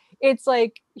 So it's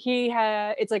like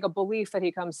it's like a belief that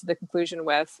he comes to the conclusion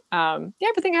with,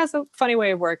 everything has a funny way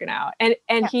of working out.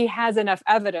 And he has enough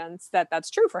evidence that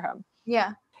that's true for him.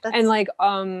 Yeah. And like,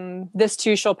 this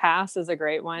too shall pass is a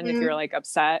great one. If you're like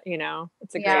upset,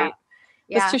 it's a great,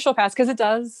 Yeah. This too shall pass, because it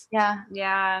does. Yeah.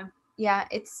 Yeah. Yeah.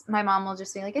 My mom will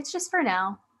just say like, it's just for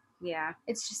now. Yeah.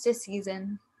 It's just a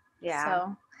season. Yeah.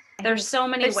 So There's so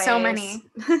many ways. So many.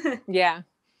 Yeah.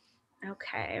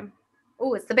 Okay.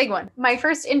 Oh, it's the big one. My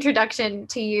first introduction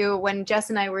to you when Jess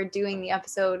and I were doing the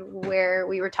episode where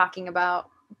we were talking about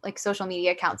like social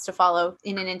media accounts to follow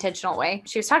in an intentional way.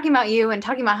 She was talking about you and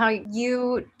talking about how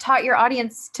you taught your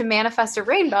audience to manifest a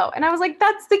rainbow. And I was like,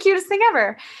 that's the cutest thing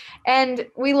ever. And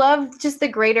we love just the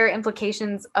greater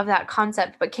implications of that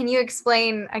concept. But can you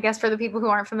explain, I guess, for the people who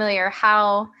aren't familiar,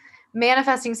 how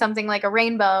manifesting something like a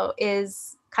rainbow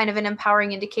is kind of an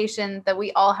empowering indication that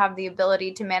we all have the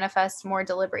ability to manifest more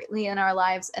deliberately in our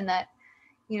lives, and that,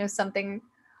 you know, something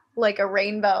like a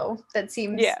rainbow that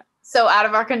seems so out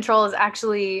of our control is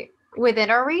actually within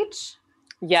our reach?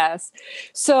 Yes.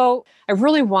 So I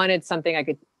really wanted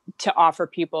something to offer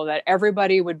people that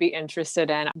everybody would be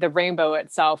interested in. The rainbow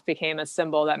itself became a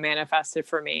symbol that manifested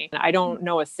for me. I don't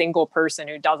know a single person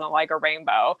who doesn't like a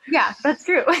rainbow. Yeah, that's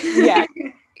true. Yeah.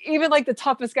 Even like the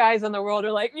toughest guys in the world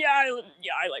are like, I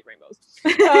like rainbows.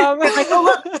 Like, oh,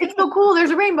 look, it's so cool.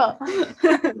 There's a rainbow.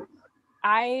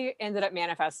 I ended up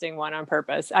manifesting one on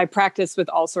purpose. I practiced with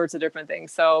all sorts of different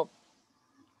things. So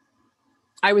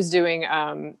I was doing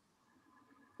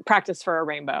practice for a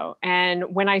rainbow.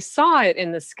 And when I saw it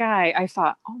in the sky, I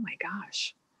thought, oh my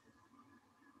gosh,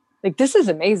 like, this is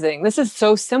amazing. This is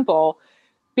so simple,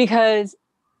 because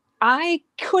I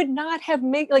could not have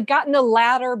gotten a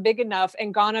ladder big enough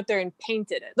and gone up there and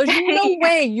painted it. There's no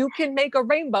way you can make a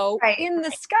rainbow in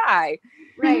the sky.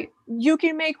 Right. You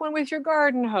can make one with your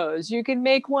garden hose. You can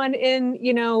make one in,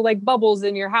 like bubbles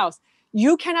in your house.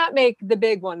 You cannot make the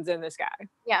big ones in the sky.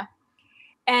 Yeah.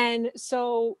 And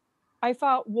so I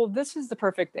thought, well, this is the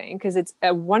perfect thing, because it's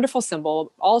a wonderful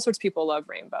symbol. All sorts of people love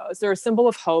rainbows. They're a symbol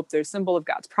of hope. They're a symbol of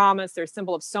God's promise. They're a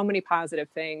symbol of so many positive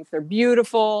things. They're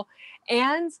beautiful.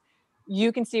 And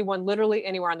you can see one literally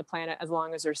anywhere on the planet as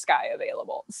long as there's sky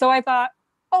available. So I thought,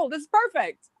 oh, this is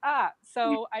perfect.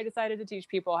 So I decided to teach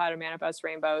people how to manifest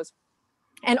rainbows.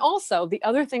 And also, the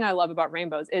other thing I love about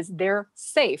rainbows is they're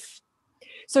safe.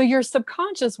 So your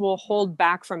subconscious will hold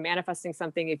back from manifesting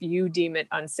something if you deem it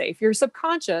unsafe. Your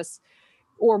subconscious,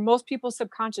 or most people's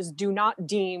subconscious, do not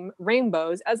deem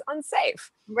rainbows as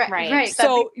unsafe. Right.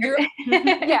 So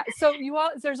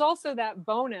there's also that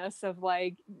bonus of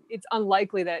like, it's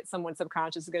unlikely that someone's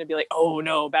subconscious is going to be like, oh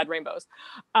no, bad rainbows.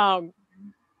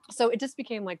 So it just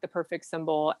became like the perfect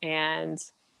symbol. And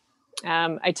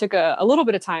I took a little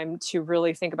bit of time to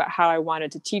really think about how I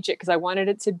wanted to teach it, because I wanted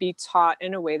it to be taught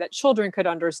in a way that children could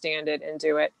understand it and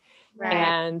do it. Right.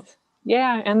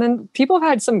 And then people have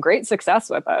had some great success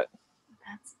with it.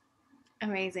 That's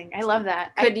amazing. I love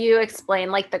that. Could you explain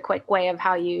like the quick way of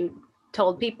how you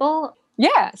told people?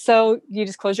 Yeah. So you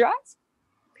just close your eyes.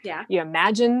 Yeah. You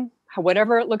imagine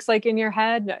whatever it looks like in your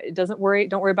head. Don't worry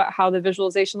about how the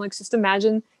visualization looks. Just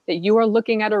imagine that you are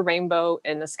looking at a rainbow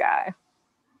in the sky.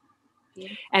 Yeah.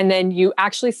 And then you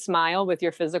actually smile with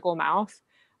your physical mouth,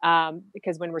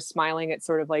 because when we're smiling, it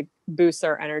sort of like boosts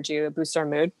our energy, it boosts our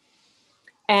mood.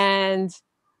 And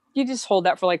you just hold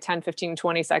that for like 10, 15,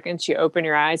 20 seconds. You open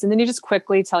your eyes, and then you just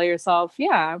quickly tell yourself,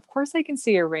 yeah, of course I can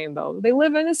see a rainbow. They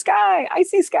live in the sky. I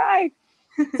see sky.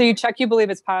 So you check, you believe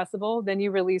it's possible. Then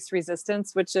you release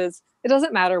resistance, which is, it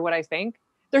doesn't matter what I think.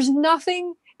 There's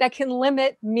nothing that can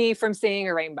limit me from seeing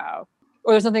a rainbow.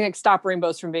 Or there's nothing like stop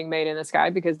rainbows from being made in the sky,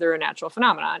 because they're a natural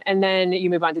phenomenon. And then you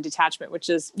move on to detachment, which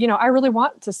is, I really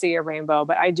want to see a rainbow,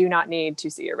 but I do not need to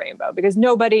see a rainbow, because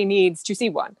nobody needs to see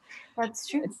one. That's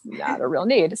true. It's not a real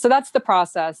need. So that's the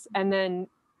process. And then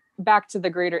back to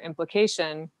the greater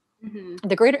implication. Mm-hmm.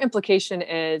 The greater implication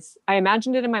is, I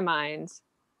imagined it in my mind,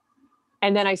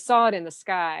 and then I saw it in the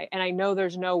sky, and I know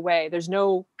there's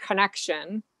no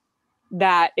connection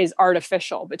that is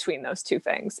artificial between those two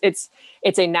things. It's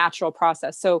a natural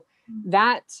process. So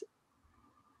that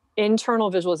internal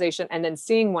visualization, and then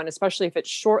seeing one, especially if it's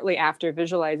shortly after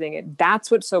visualizing it,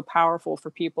 that's what's so powerful for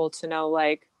people to know,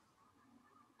 like,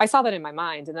 I saw that in my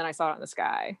mind, and then I saw it in the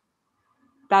sky.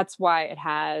 That's why it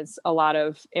has a lot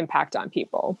of impact on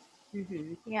people.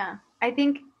 Mm-hmm. Yeah. I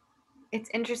think it's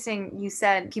interesting. You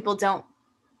said people don't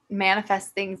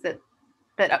manifest things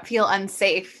that feel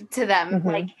unsafe to them. Mm-hmm.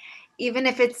 Like, even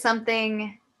if it's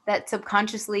something that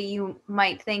subconsciously you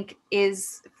might think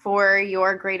is for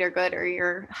your greater good or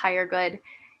your higher good,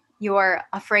 you're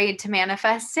afraid to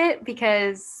manifest it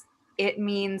because it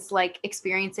means like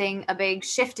experiencing a big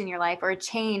shift in your life, or a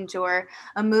change, or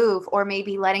a move, or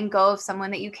maybe letting go of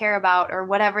someone that you care about, or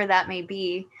whatever that may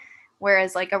be.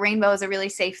 Whereas like a rainbow is a really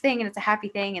safe thing, and it's a happy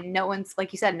thing, and no one's,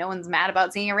 like you said, no one's mad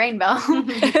about seeing a rainbow.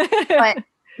 But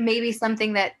maybe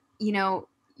something that you know,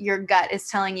 your gut is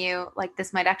telling you like,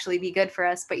 this might actually be good for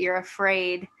us, but you're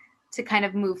afraid to kind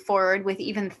of move forward with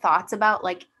even thoughts about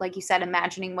like you said,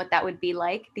 imagining what that would be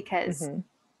like, because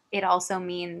it also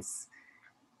means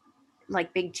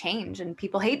like big change, and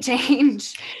people hate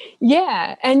change.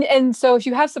 Yeah. And so if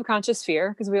you have subconscious fear,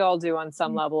 because we all do on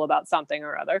some level about something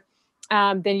or other,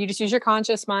 then you just use your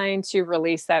conscious mind to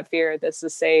release that fear. This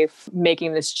is safe.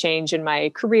 Making this change in my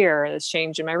career, this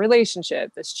change in my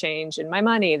relationship, this change in my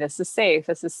money. This is safe.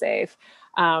 This is safe.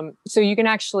 So you can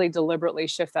actually deliberately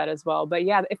shift that as well. But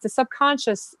yeah, if the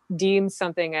subconscious deems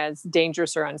something as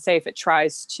dangerous or unsafe, it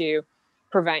tries to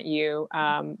prevent you,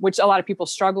 which a lot of people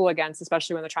struggle against,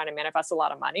 especially when they're trying to manifest a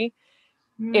lot of money.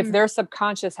 If their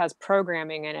subconscious has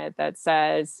programming in it that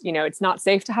says, you know, it's not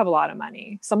safe to have a lot of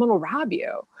money, someone will rob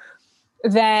you,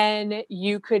 then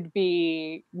you could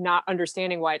be not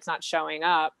understanding why it's not showing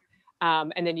up.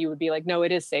 And then you would be like, no,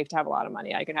 it is safe to have a lot of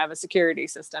money. I can have a security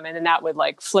system. And then that would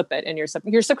like flip it. And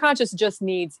your subconscious just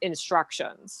needs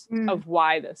instructions of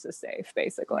why this is safe,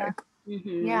 basically.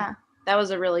 Yeah. That was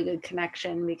a really good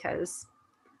connection, because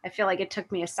I feel like it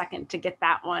took me a second to get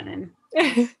that one.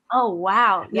 And oh,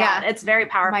 wow. Yeah. It's very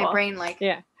powerful. My brain light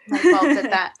bulbs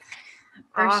at that.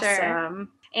 For awesome. Sure.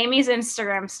 Amy's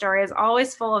Instagram story is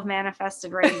always full of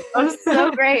manifested rainbows.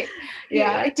 So great.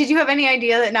 Yeah. Did you have any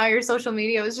idea that now your social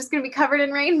media was just going to be covered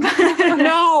in rainbows?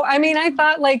 No, I mean, I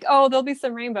thought like, oh, there'll be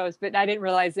some rainbows, but I didn't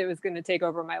realize it was going to take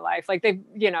over my life. Like they've,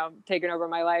 you know, taken over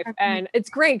my life. And it's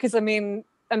great because I mean,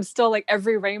 I'm still like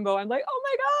every rainbow. I'm like, oh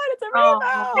my God, it's a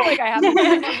rainbow. Like I haven't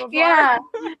seen one before. Yeah,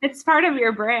 it's part of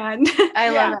your brand. I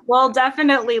love it. We'll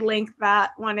definitely link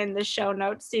that one in the show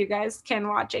notes so you guys can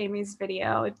watch Amy's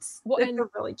video. It's a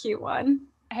really cute one.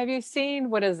 Have you seen,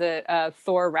 what is it,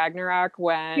 Thor Ragnarok,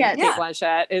 when Kate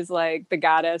Blanchett is like the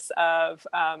goddess of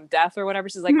death or whatever?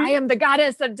 She's like, I am the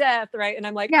goddess of death, right? And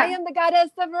I'm like, I am the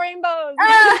goddess of rainbows.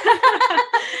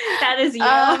 That is you.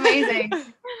 Amazing.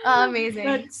 Amazing.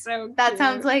 That's so cute. That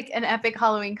sounds like an epic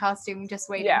Halloween costume just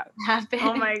waiting to happen.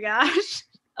 Oh my gosh.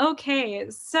 Okay,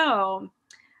 so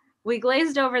we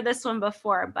glazed over this one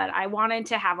before, but I wanted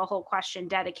to have a whole question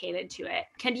dedicated to it.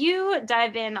 Could you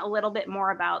dive in a little bit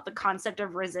more about the concept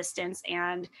of resistance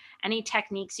and any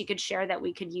techniques you could share that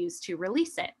we could use to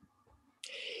release it?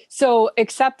 So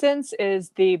acceptance is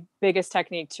the biggest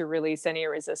technique to release any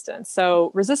resistance.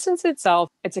 So resistance itself,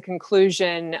 it's a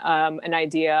conclusion, an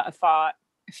idea, a thought,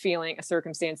 a feeling, a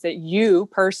circumstance that you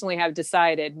personally have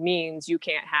decided means you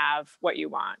can't have what you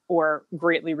want or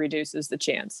greatly reduces the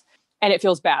chance. And it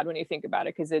feels bad when you think about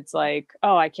it, because it's like,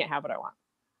 oh, I can't have what I want.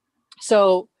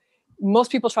 So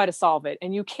most people try to solve it,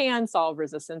 and you can solve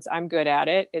resistance. I'm good at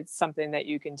it. It's something that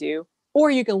you can do.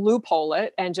 Or you can loophole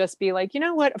it and just be like, you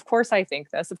know what? Of course I think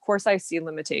this. Of course I see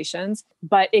limitations,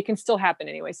 but it can still happen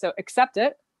anyway. So accept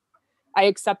it. I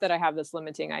accept that I have this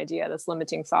limiting idea, this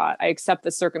limiting thought. I accept the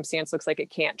circumstance looks like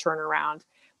it can't turn around.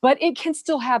 But it can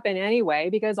still happen anyway,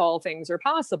 because all things are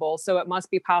possible. So it must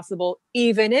be possible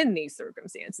even in these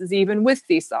circumstances, even with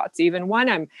these thoughts, even when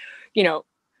I'm, you know,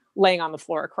 laying on the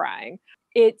floor crying.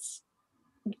 It's,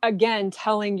 again,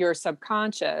 telling your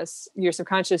subconscious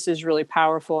is really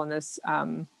powerful in this,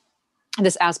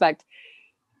 this aspect.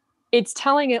 It's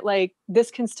telling it like,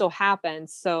 this can still happen.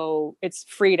 So it's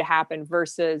free to happen,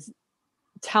 versus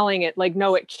telling it like,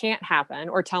 no, it can't happen,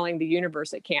 or telling the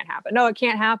universe it can't happen. No, it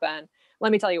can't happen.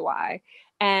 Let me tell you why.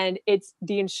 And it's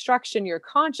the instruction your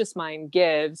conscious mind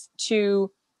gives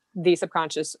to the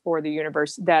subconscious or the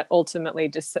universe that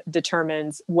ultimately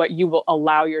determines what you will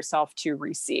allow yourself to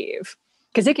receive.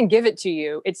 Because it can give it to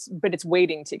you, but it's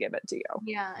waiting to give it to you.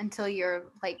 Yeah, until you're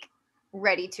like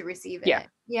ready to receive it.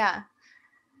 Yeah.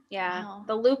 Wow.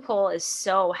 The loophole is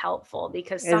so helpful,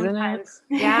 because sometimes,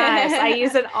 Isn't it? I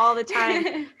use it all the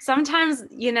time. Sometimes,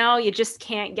 you know, you just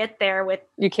can't get there with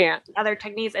other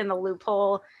techniques, and the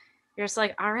loophole. You're just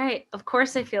like, all right, of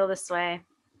course I feel this way.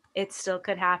 It still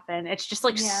could happen. It's just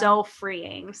like so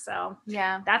freeing. So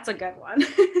that's a good one.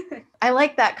 I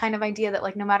like that kind of idea that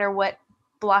like, no matter what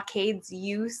blockades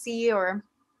you see, or,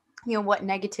 you know, what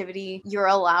negativity you're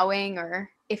allowing, or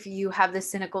if you have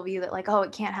this cynical view that like, oh,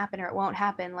 it can't happen or it won't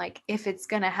happen. Like if it's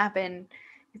going to happen,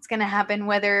 it's going to happen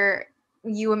whether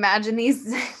you imagine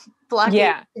these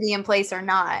blockades to be in place or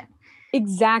not.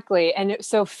 Exactly. And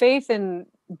so faith in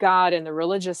God in the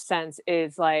religious sense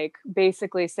is like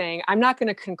basically saying, I'm not going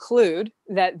to conclude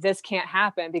that this can't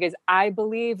happen because I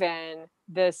believe in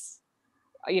this,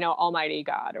 you know, almighty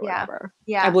God or whatever.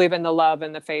 I believe in the love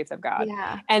and the faith of God.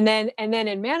 And then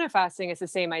in manifesting, it's the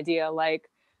same idea. Like,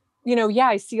 you know,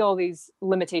 I see all these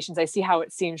limitations. I see how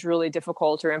it seems really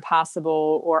difficult or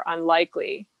impossible or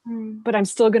unlikely. but I'm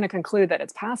still going to conclude that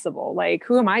it's possible. Like,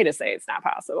 who am I to say it's not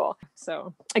possible?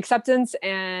 So acceptance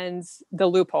and the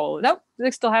loophole. Nope,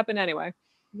 it still happened anyway.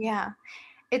 Yeah.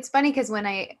 It's funny because when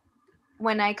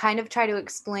I kind of try to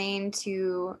explain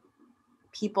to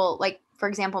people, like, for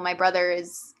example, my brother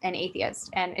is an atheist,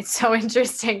 and it's so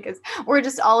interesting because we're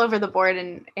just all over the board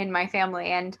in my family.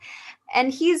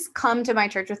 And he's come to my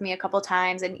church with me a couple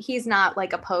times, and he's not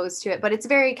like opposed to it, but it's a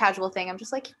very casual thing. I'm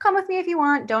just like, come with me if you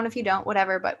want, don't if you don't,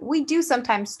 whatever. But we do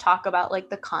sometimes talk about like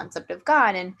the concept of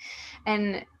God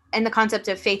and the concept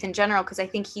of faith in general, because I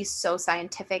think he's so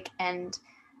scientific and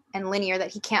linear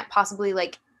that he can't possibly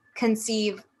like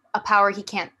conceive a power he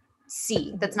can't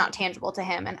see that's not tangible to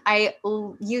him. And I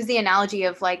use the analogy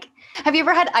of like, have you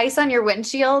ever had ice on your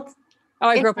windshield? Oh,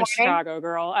 I grew up in Chicago,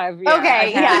 girl. I've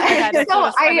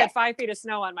had 5 feet of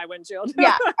snow on my windshield.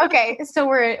 Yeah. Okay. So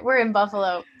we're in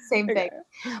Buffalo. Same thing.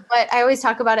 But I always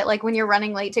talk about it like when you're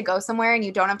running late to go somewhere and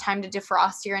you don't have time to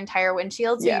defrost your entire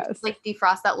windshield. So you just like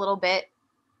defrost that little bit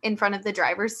in front of the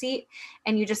driver's seat,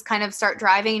 and you just kind of start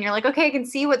driving and you're like, okay, I can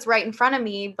see what's right in front of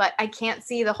me, but I can't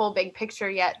see the whole big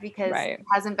picture yet because it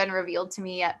hasn't been revealed to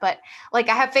me yet. But like,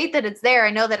 I have faith that it's there.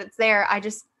 I know that it's there. I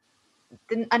just,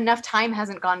 enough time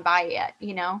hasn't gone by yet,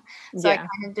 you know? So I kind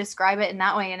of describe it in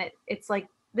that way. And it's like,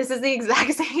 this is the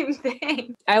exact same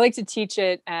thing. I like to teach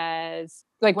it as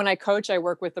like when I coach, I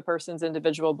work with the person's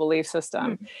individual belief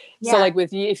system. So like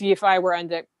with you, if I were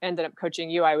ended up coaching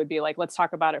you, I would be like, let's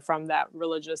talk about it from that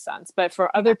religious sense. But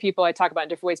for other people, I talk about it in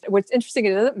different ways. What's interesting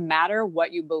is it doesn't matter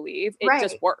what you believe. It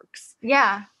just works.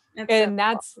 Yeah. And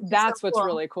that's what's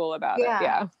really cool about it.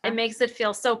 Yeah. It makes it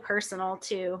feel so personal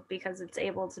too, because it's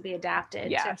able to be adapted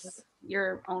to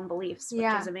your own beliefs, which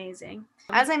is amazing.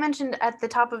 As I mentioned at the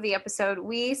top of the episode,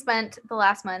 we spent the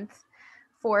last month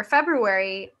for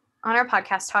February on our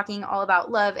podcast talking all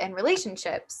about love and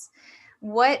relationships.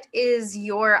 What is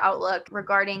your outlook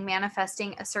regarding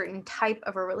manifesting a certain type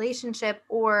of a relationship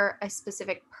or a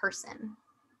specific person?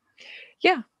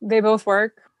 Yeah, they both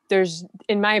work. There's,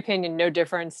 in my opinion, no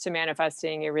difference to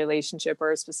manifesting a relationship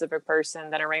or a specific person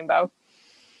than a rainbow.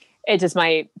 It just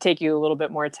might take you a little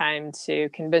bit more time to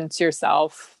convince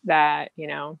yourself that, you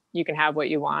know, you can have what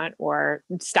you want, or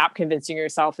stop convincing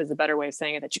yourself is a better way of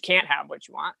saying it, that you can't have what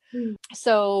you want.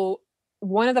 So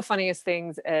one of the funniest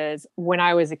things is when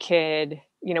I was a kid,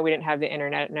 you know, we didn't have the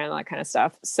internet and all that kind of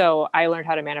stuff. So I learned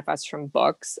how to manifest from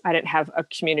books. I didn't have a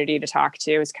community to talk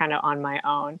to. It was kind of on my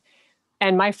own.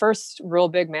 And my first real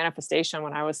big manifestation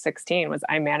when I was 16 was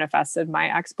I manifested my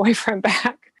ex-boyfriend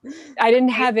back. I didn't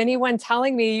have anyone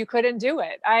telling me you couldn't do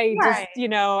it. I just, you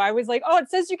know, I was like, oh, it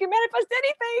says you can manifest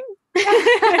anything.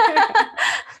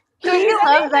 So you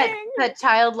love that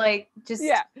childlike just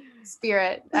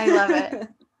spirit. I love it.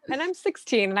 And I'm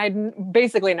 16 and I had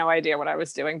basically no idea what I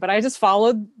was doing, but I just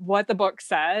followed what the book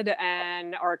said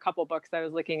or a couple books I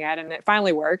was looking at, and it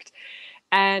finally worked.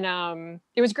 And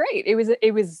it was great.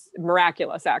 It was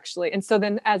miraculous, actually. And so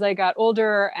then as I got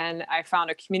older and I found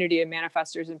a community of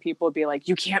manifestors, and people would be like,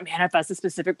 you can't manifest a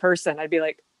specific person. I'd be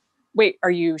like, wait, are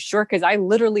you sure? Because I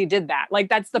literally did that. Like,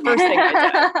 that's the first thing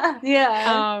I did.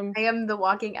 I am the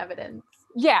walking evidence.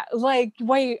 Yeah. Like,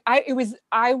 wait,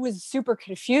 I was super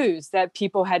confused that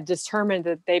people had determined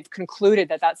that they've concluded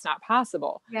that that's not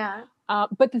possible. Yeah.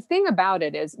 But the thing about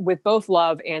it is, with both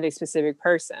love and a specific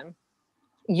person,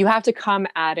 you have to come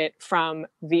at it from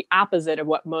the opposite of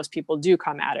what most people do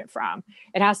come at it from.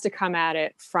 It has to come at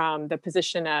it from the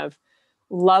position of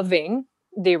loving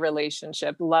the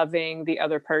relationship, loving the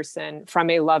other person from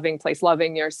a loving place,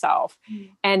 loving yourself.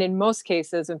 And in most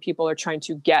cases, when people are trying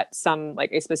to get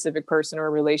like a specific person or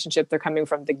a relationship, they're coming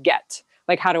from the get.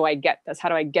 Like, how do I get this? How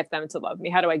do I get them to love me?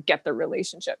 How do I get the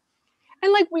relationship?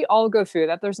 And like, we all go through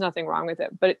that. There's nothing wrong with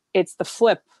it, but it's the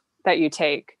flip that you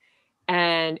take.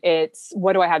 And it's,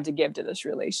 what do I have to give to this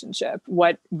relationship?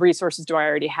 What resources do I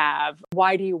already have?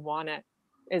 Why do you want it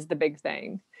is the big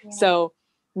thing. Yeah. So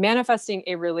manifesting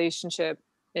a relationship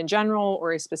in general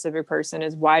or a specific person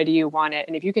is, why do you want it?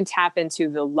 And if you can tap into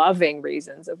the loving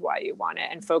reasons of why you want it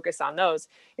and focus on those,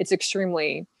 it's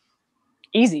extremely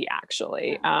easy,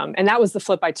 actually. And that was the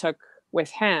flip I took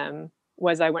with him,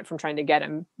 was I went from trying to get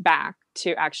him back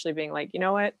to actually being like, you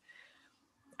know what?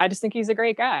 I just think he's a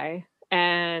great guy.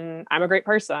 And I'm a great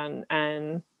person,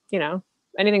 and, you know,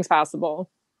 anything's possible.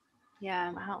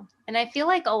 Yeah. Wow. And I feel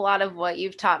like a lot of what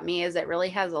you've taught me is it really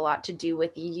has a lot to do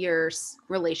with your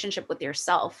relationship with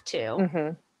yourself too.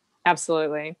 Mm-hmm.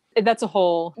 Absolutely. That's a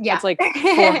whole, it's like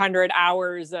 400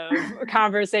 hours of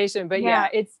conversation, but yeah,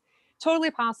 it's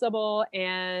totally possible.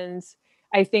 And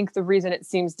I think the reason it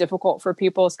seems difficult for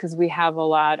people is because we have a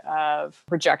lot of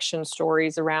rejection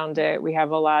stories around it. We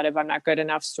have a lot of I'm not good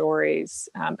enough stories.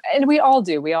 And we all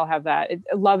do. We all have that.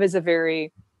 Love is a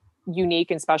very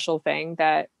unique and special thing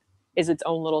that is its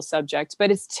own little subject,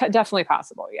 but it's definitely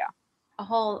possible. Yeah. A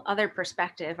whole other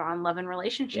perspective on love and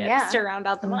relationships to round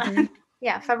out the month.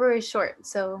 Yeah, February is short,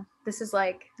 so this is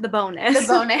like the bonus.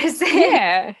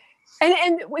 Yeah.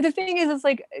 And the thing is, it's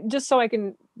like, just so I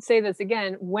can say this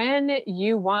again, when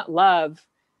you want love,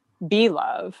 be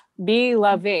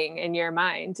loving in your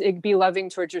mind, be loving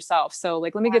towards yourself. So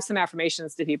like, let me give some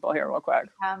affirmations to people here real quick.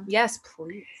 Yes,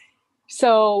 please.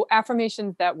 So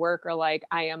affirmations that work are like,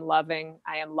 I am loving,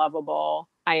 I am lovable,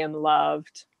 I am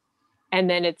loved. And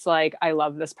then it's like, I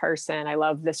love this person. I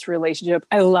love this relationship.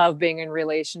 I love being in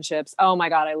relationships. Oh my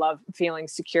God, I love feeling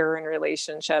secure in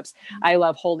relationships. I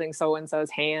love holding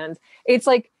so-and-so's hand. It's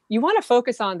like, you want to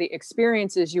focus on the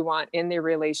experiences you want in the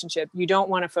relationship. You don't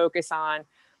want to focus on,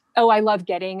 oh, I love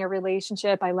getting a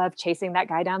relationship. I love chasing that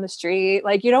guy down the street.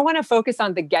 Like, you don't want to focus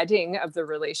on the getting of the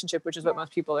relationship, which is what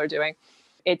most people are doing.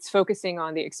 It's focusing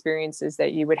on the experiences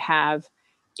that you would have.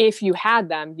 If you had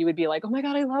them, you would be like, oh my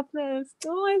God, I love this.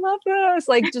 Oh, I love this.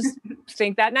 Like, just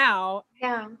think that now.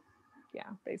 Yeah. Yeah,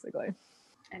 basically.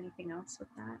 Anything else with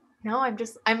that? No, I'm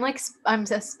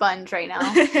a sponge right now.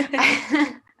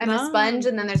 I'm a sponge,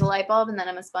 and then there's a light bulb, and then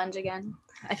I'm a sponge again.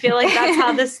 I feel like that's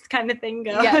how this kind of thing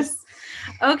goes. Yes.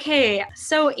 Okay.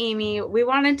 So Amy, we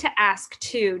wanted to ask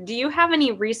too, do you have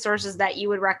any resources that you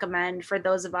would recommend for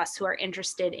those of us who are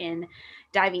interested in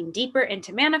diving deeper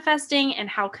into manifesting, and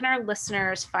how can our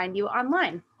listeners find you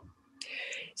online?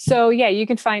 So yeah, you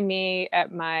can find me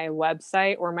at my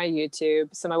website or my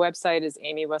YouTube. So my website is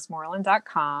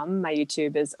amywestmoreland.com. My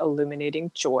YouTube is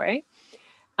Illuminating Joy.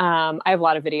 I have a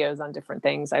lot of videos on different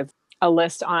things. I have a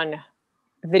list on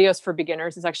videos for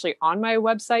beginners. It's actually on my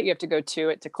website. You have to go to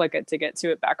it to click it to get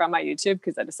to it back on my YouTube,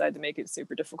 because I decided to make it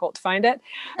super difficult to find it.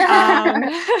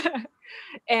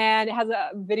 And it has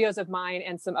videos of mine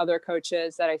and some other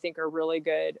coaches that I think are really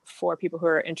good for people who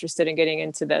are interested in getting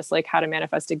into this, like how to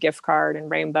manifest a gift card and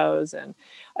rainbows, and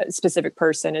a specific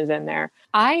person is in there.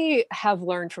 I have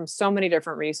learned from so many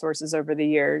different resources over the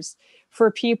years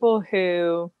for people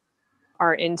who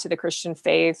are into the Christian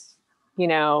faith. You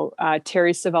know,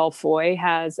 Terry Savelle Foy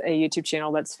has a YouTube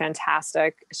channel that's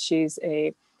fantastic. She's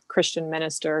a Christian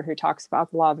minister who talks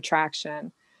about the law of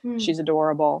attraction. She's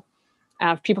adorable.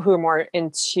 People who are more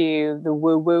into the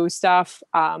woo-woo stuff,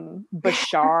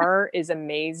 Bashar is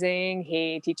amazing.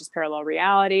 He teaches parallel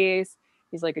realities.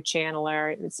 He's like a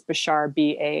channeler. It's Bashar,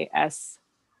 Bashar.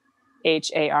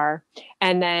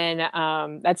 And then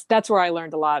that's where I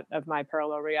learned a lot of my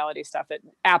parallel reality stuff. It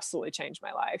absolutely changed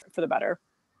my life for the better.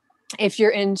 If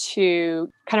you're into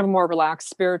kind of a more relaxed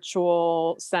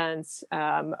spiritual sense,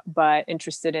 but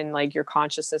interested in like your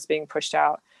consciousness being pushed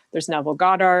out, there's Neville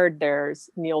Goddard, there's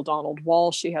Neil Donald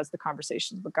Walsh. He has the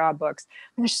Conversations with God books.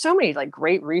 And there's so many like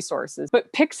great resources,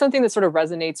 but pick something that sort of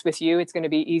resonates with you. It's going to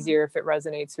be easier if it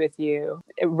resonates with you,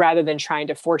 rather than trying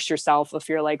to force yourself, if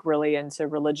you're like really into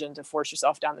religion, to force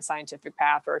yourself down the scientific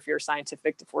path, or if you're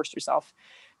scientific to force yourself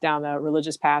down the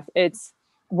religious path. It's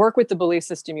work with the belief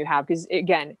system you have. Because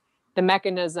again, the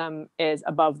mechanism is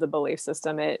above the belief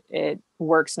system. It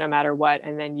works no matter what.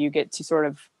 And then you get to sort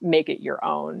of make it your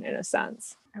own in a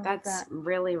sense. That's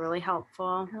really, really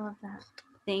helpful. I love that.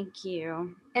 Thank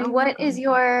you. And what is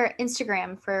your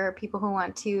Instagram for people who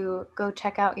want to go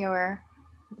check out your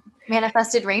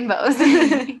manifested rainbows?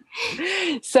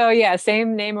 So yeah,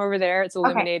 same name over there. It's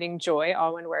Illuminating Joy,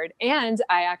 all one word. And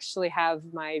I actually have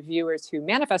my viewers who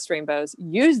manifest rainbows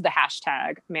use the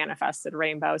hashtag manifested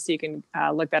rainbow. So you can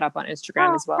look that up on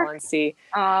Instagram as well, and see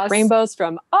rainbows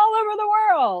from all over the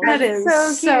world. That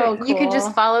is so cool. You can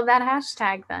just follow that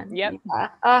hashtag then. Yep. Yeah.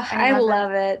 I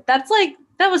love it.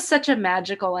 That was such a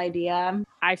magical idea.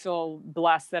 I feel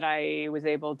blessed that I was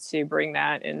able to bring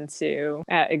that into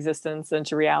existence,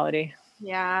 into reality.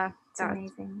 Yeah. It's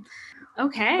amazing.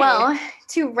 Okay. Well,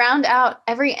 to round out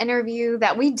every interview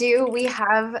that we do, we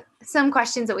have some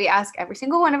questions that we ask every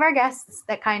single one of our guests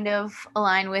that kind of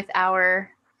align with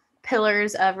our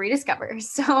pillars of ReDIScover.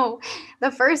 So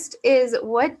the first is,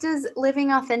 what does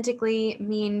living authentically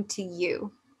mean to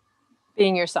you?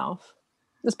 Being yourself.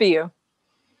 Just be you.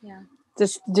 Yeah.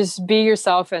 Just be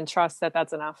yourself and trust that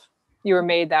that's enough. You were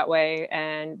made that way,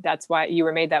 and that's why you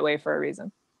were made that way for a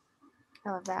reason. I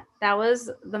love that. That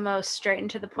was the most straight and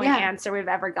to the point answer we've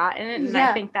ever gotten. And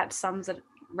I think that sums it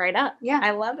right up. Yeah. I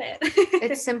love it.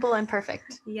 It's simple and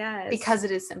perfect. Yes. Because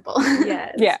it is simple.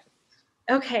 Yes. Yeah.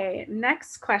 Okay,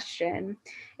 next question.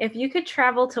 If you could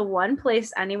travel to one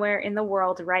place anywhere in the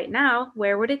world right now,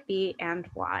 where would it be and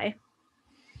why?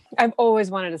 I've always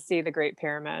wanted to see the Great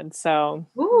Pyramid. So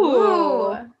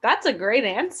Ooh, that's a great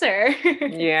answer.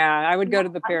 yeah, I would go to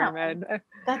the pyramid.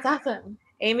 That's awesome.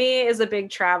 Amy is a big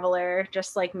traveler,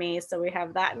 just like me, so we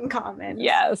have that in common.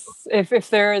 Yes. If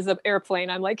there is an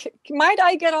airplane, I'm like, might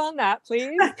I get on that,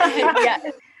 please?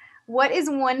 Yes. What is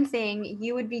one thing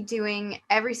you would be doing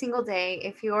every single day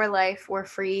if your life were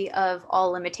free of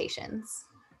all limitations?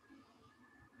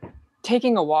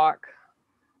 Taking a walk.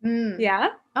 Yeah.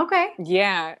 Okay.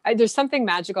 Yeah. There's something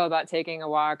magical about taking a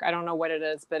walk. I don't know what it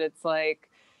is, but it's like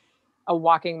a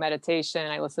walking meditation.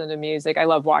 I listen to music. I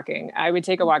love walking. I would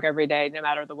take a walk every day, no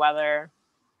matter the weather.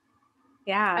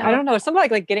 Yeah. I don't know. Something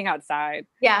like getting outside.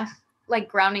 Yeah. Like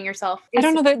grounding yourself. I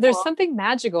don't know. There's cool. something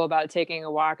magical about taking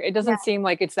a walk. It doesn't seem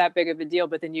like it's that big of a deal,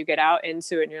 but then you get out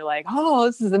into it and you're like, oh,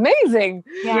 this is amazing.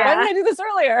 Yeah. Why didn't I do this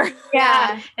earlier?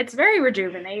 Yeah. It's very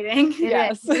rejuvenating.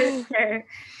 Yes. Sure.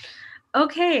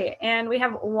 Okay. And we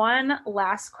have one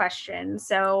last question.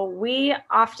 So we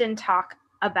often talk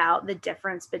about the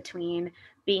difference between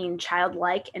being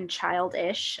childlike and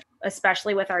childish,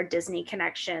 especially with our Disney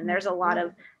connection. There's a lot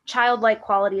of childlike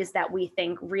qualities that we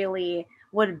think really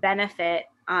would benefit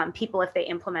people if they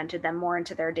implemented them more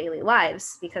into their daily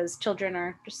lives, because children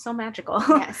are just so magical.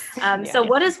 Yes. So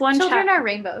what is one children are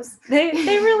rainbows. They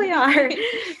really are.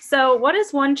 So what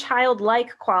is one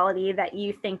childlike quality that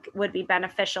you think would be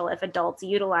beneficial if adults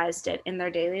utilized it in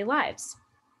their daily lives?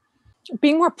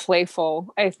 Being more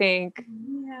playful, I think.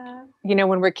 Yeah. You know,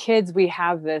 when we're kids, we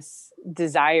have this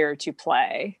desire to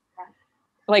play.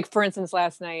 Like, for instance,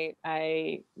 last night,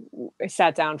 I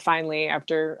sat down finally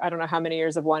after, I don't know how many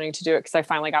years of wanting to do it, because I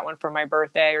finally got one for my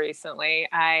birthday recently.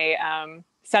 I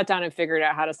sat down and figured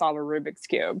out how to solve a Rubik's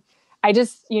Cube. I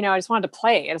just wanted to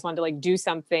play. I just wanted to like do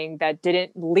something that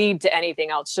didn't lead to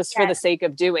anything else, just for the sake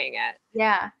of doing it.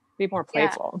 Yeah. Be more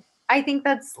playful. Yeah. I think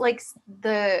that's like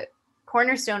the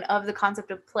cornerstone of the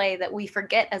concept of play that we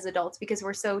forget as adults, because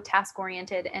we're so task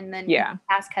oriented, and then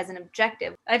task has an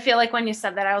objective. I feel like when you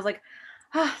said that, I was like,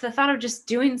 the thought of just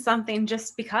doing something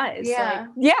just because.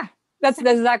 That's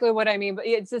exactly what I mean. But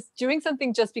it's just doing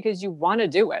something just because you want to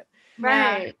do it.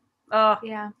 Right. Oh,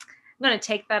 yeah. I'm going to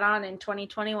take that on in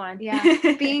 2021.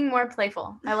 Yeah. Being more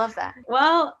playful. I love that.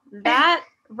 Well, that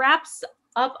wraps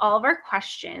up all of our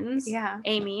questions. Yeah.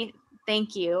 Amy,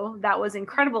 thank you. That was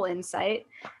incredible insight,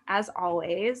 as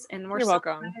always. And You're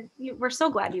welcome. We're so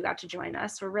glad you got to join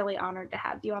us. We're really honored to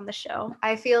have you on the show.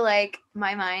 I feel like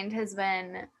my mind has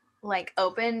been like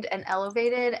opened and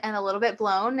elevated and a little bit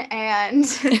blown, and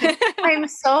I'm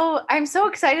so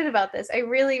excited about this. I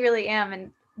really, really am.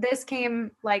 And this came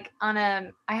like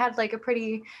I had like a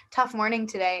pretty tough morning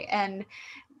today, and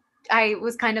I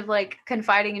was kind of like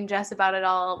confiding in Jess about it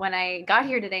all when I got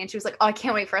here today, and she was like, oh, I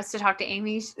can't wait for us to talk to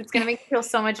Amy. It's going to make me feel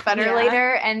so much better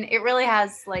later. And it really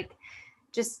has like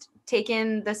just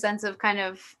taken the sense of kind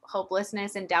of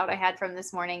hopelessness and doubt I had from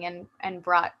this morning and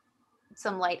brought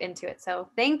some light into it. So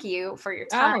thank you for your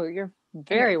time. Oh, you're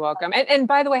very welcome. And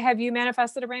by the way, have you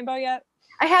manifested a rainbow yet?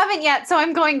 I haven't yet, so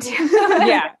I'm going to.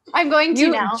 Yeah. I'm going to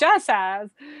now. Jess has.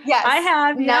 Yes. I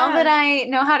have. Now that I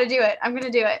know how to do it, I'm going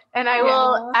to do it. And I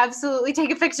will absolutely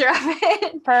take a picture of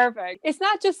it. Perfect. It's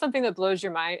not just something that blows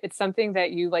your mind. It's something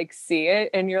that you like see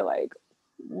it and you're like,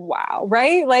 wow,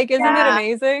 right? Like, isn't it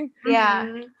amazing? Yeah.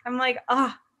 Mm-hmm. I'm like,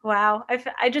 oh, wow.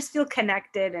 I just feel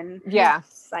connected and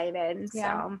excited.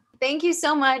 Yeah. So thank you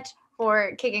so much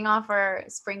for kicking off our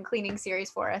spring cleaning series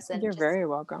for us. And you're very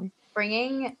welcome.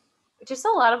 Bringing just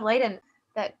a lot of light, and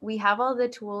that we have all the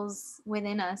tools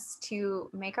within us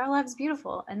to make our lives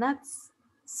beautiful. And that's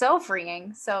so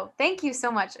freeing. So thank you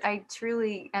so much. I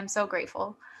truly am so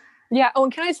grateful. Yeah. Oh,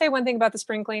 and can I say one thing about the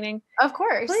spring cleaning? Of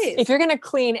course. Please. If you're going to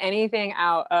clean anything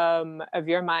out of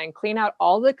your mind, clean out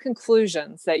all the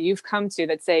conclusions that you've come to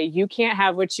that say you can't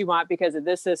have what you want because of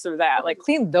this, or that. Like,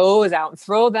 clean those out and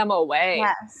throw them away.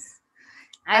 Yes.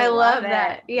 I love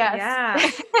that. Yes.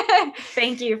 Yeah.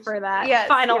 Thank you for that. Yes,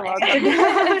 Final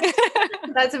answer.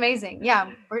 That's amazing. Yeah.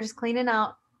 We're just cleaning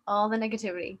out all the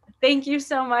negativity. Thank you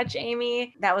so much,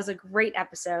 Amy. That was a great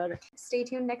episode. Stay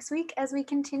tuned next week as we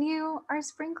continue our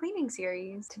spring cleaning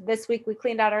series. This week we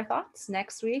cleaned out our thoughts.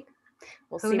 Next week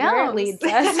we'll Who see where it knows? leads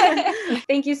us.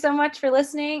 Thank you so much for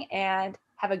listening, and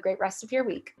have a great rest of your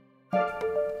week.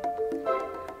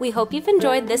 We hope you've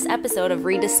enjoyed this episode of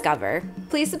ReDIScover.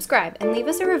 Please subscribe and leave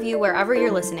us a review wherever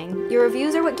you're listening. Your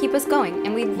reviews are what keep us going,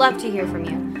 and we'd love to hear from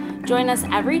you. Join us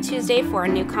every Tuesday for a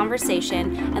new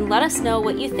conversation, and let us know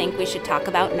what you think we should talk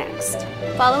about next.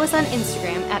 Follow us on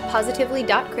Instagram at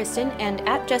positively.kristen and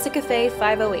at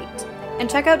jessicafay508. And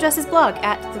check out Jess's blog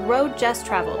at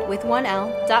theroadjesstraveled with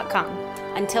 1l.com.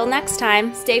 Until next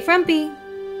time, Stay frumpy!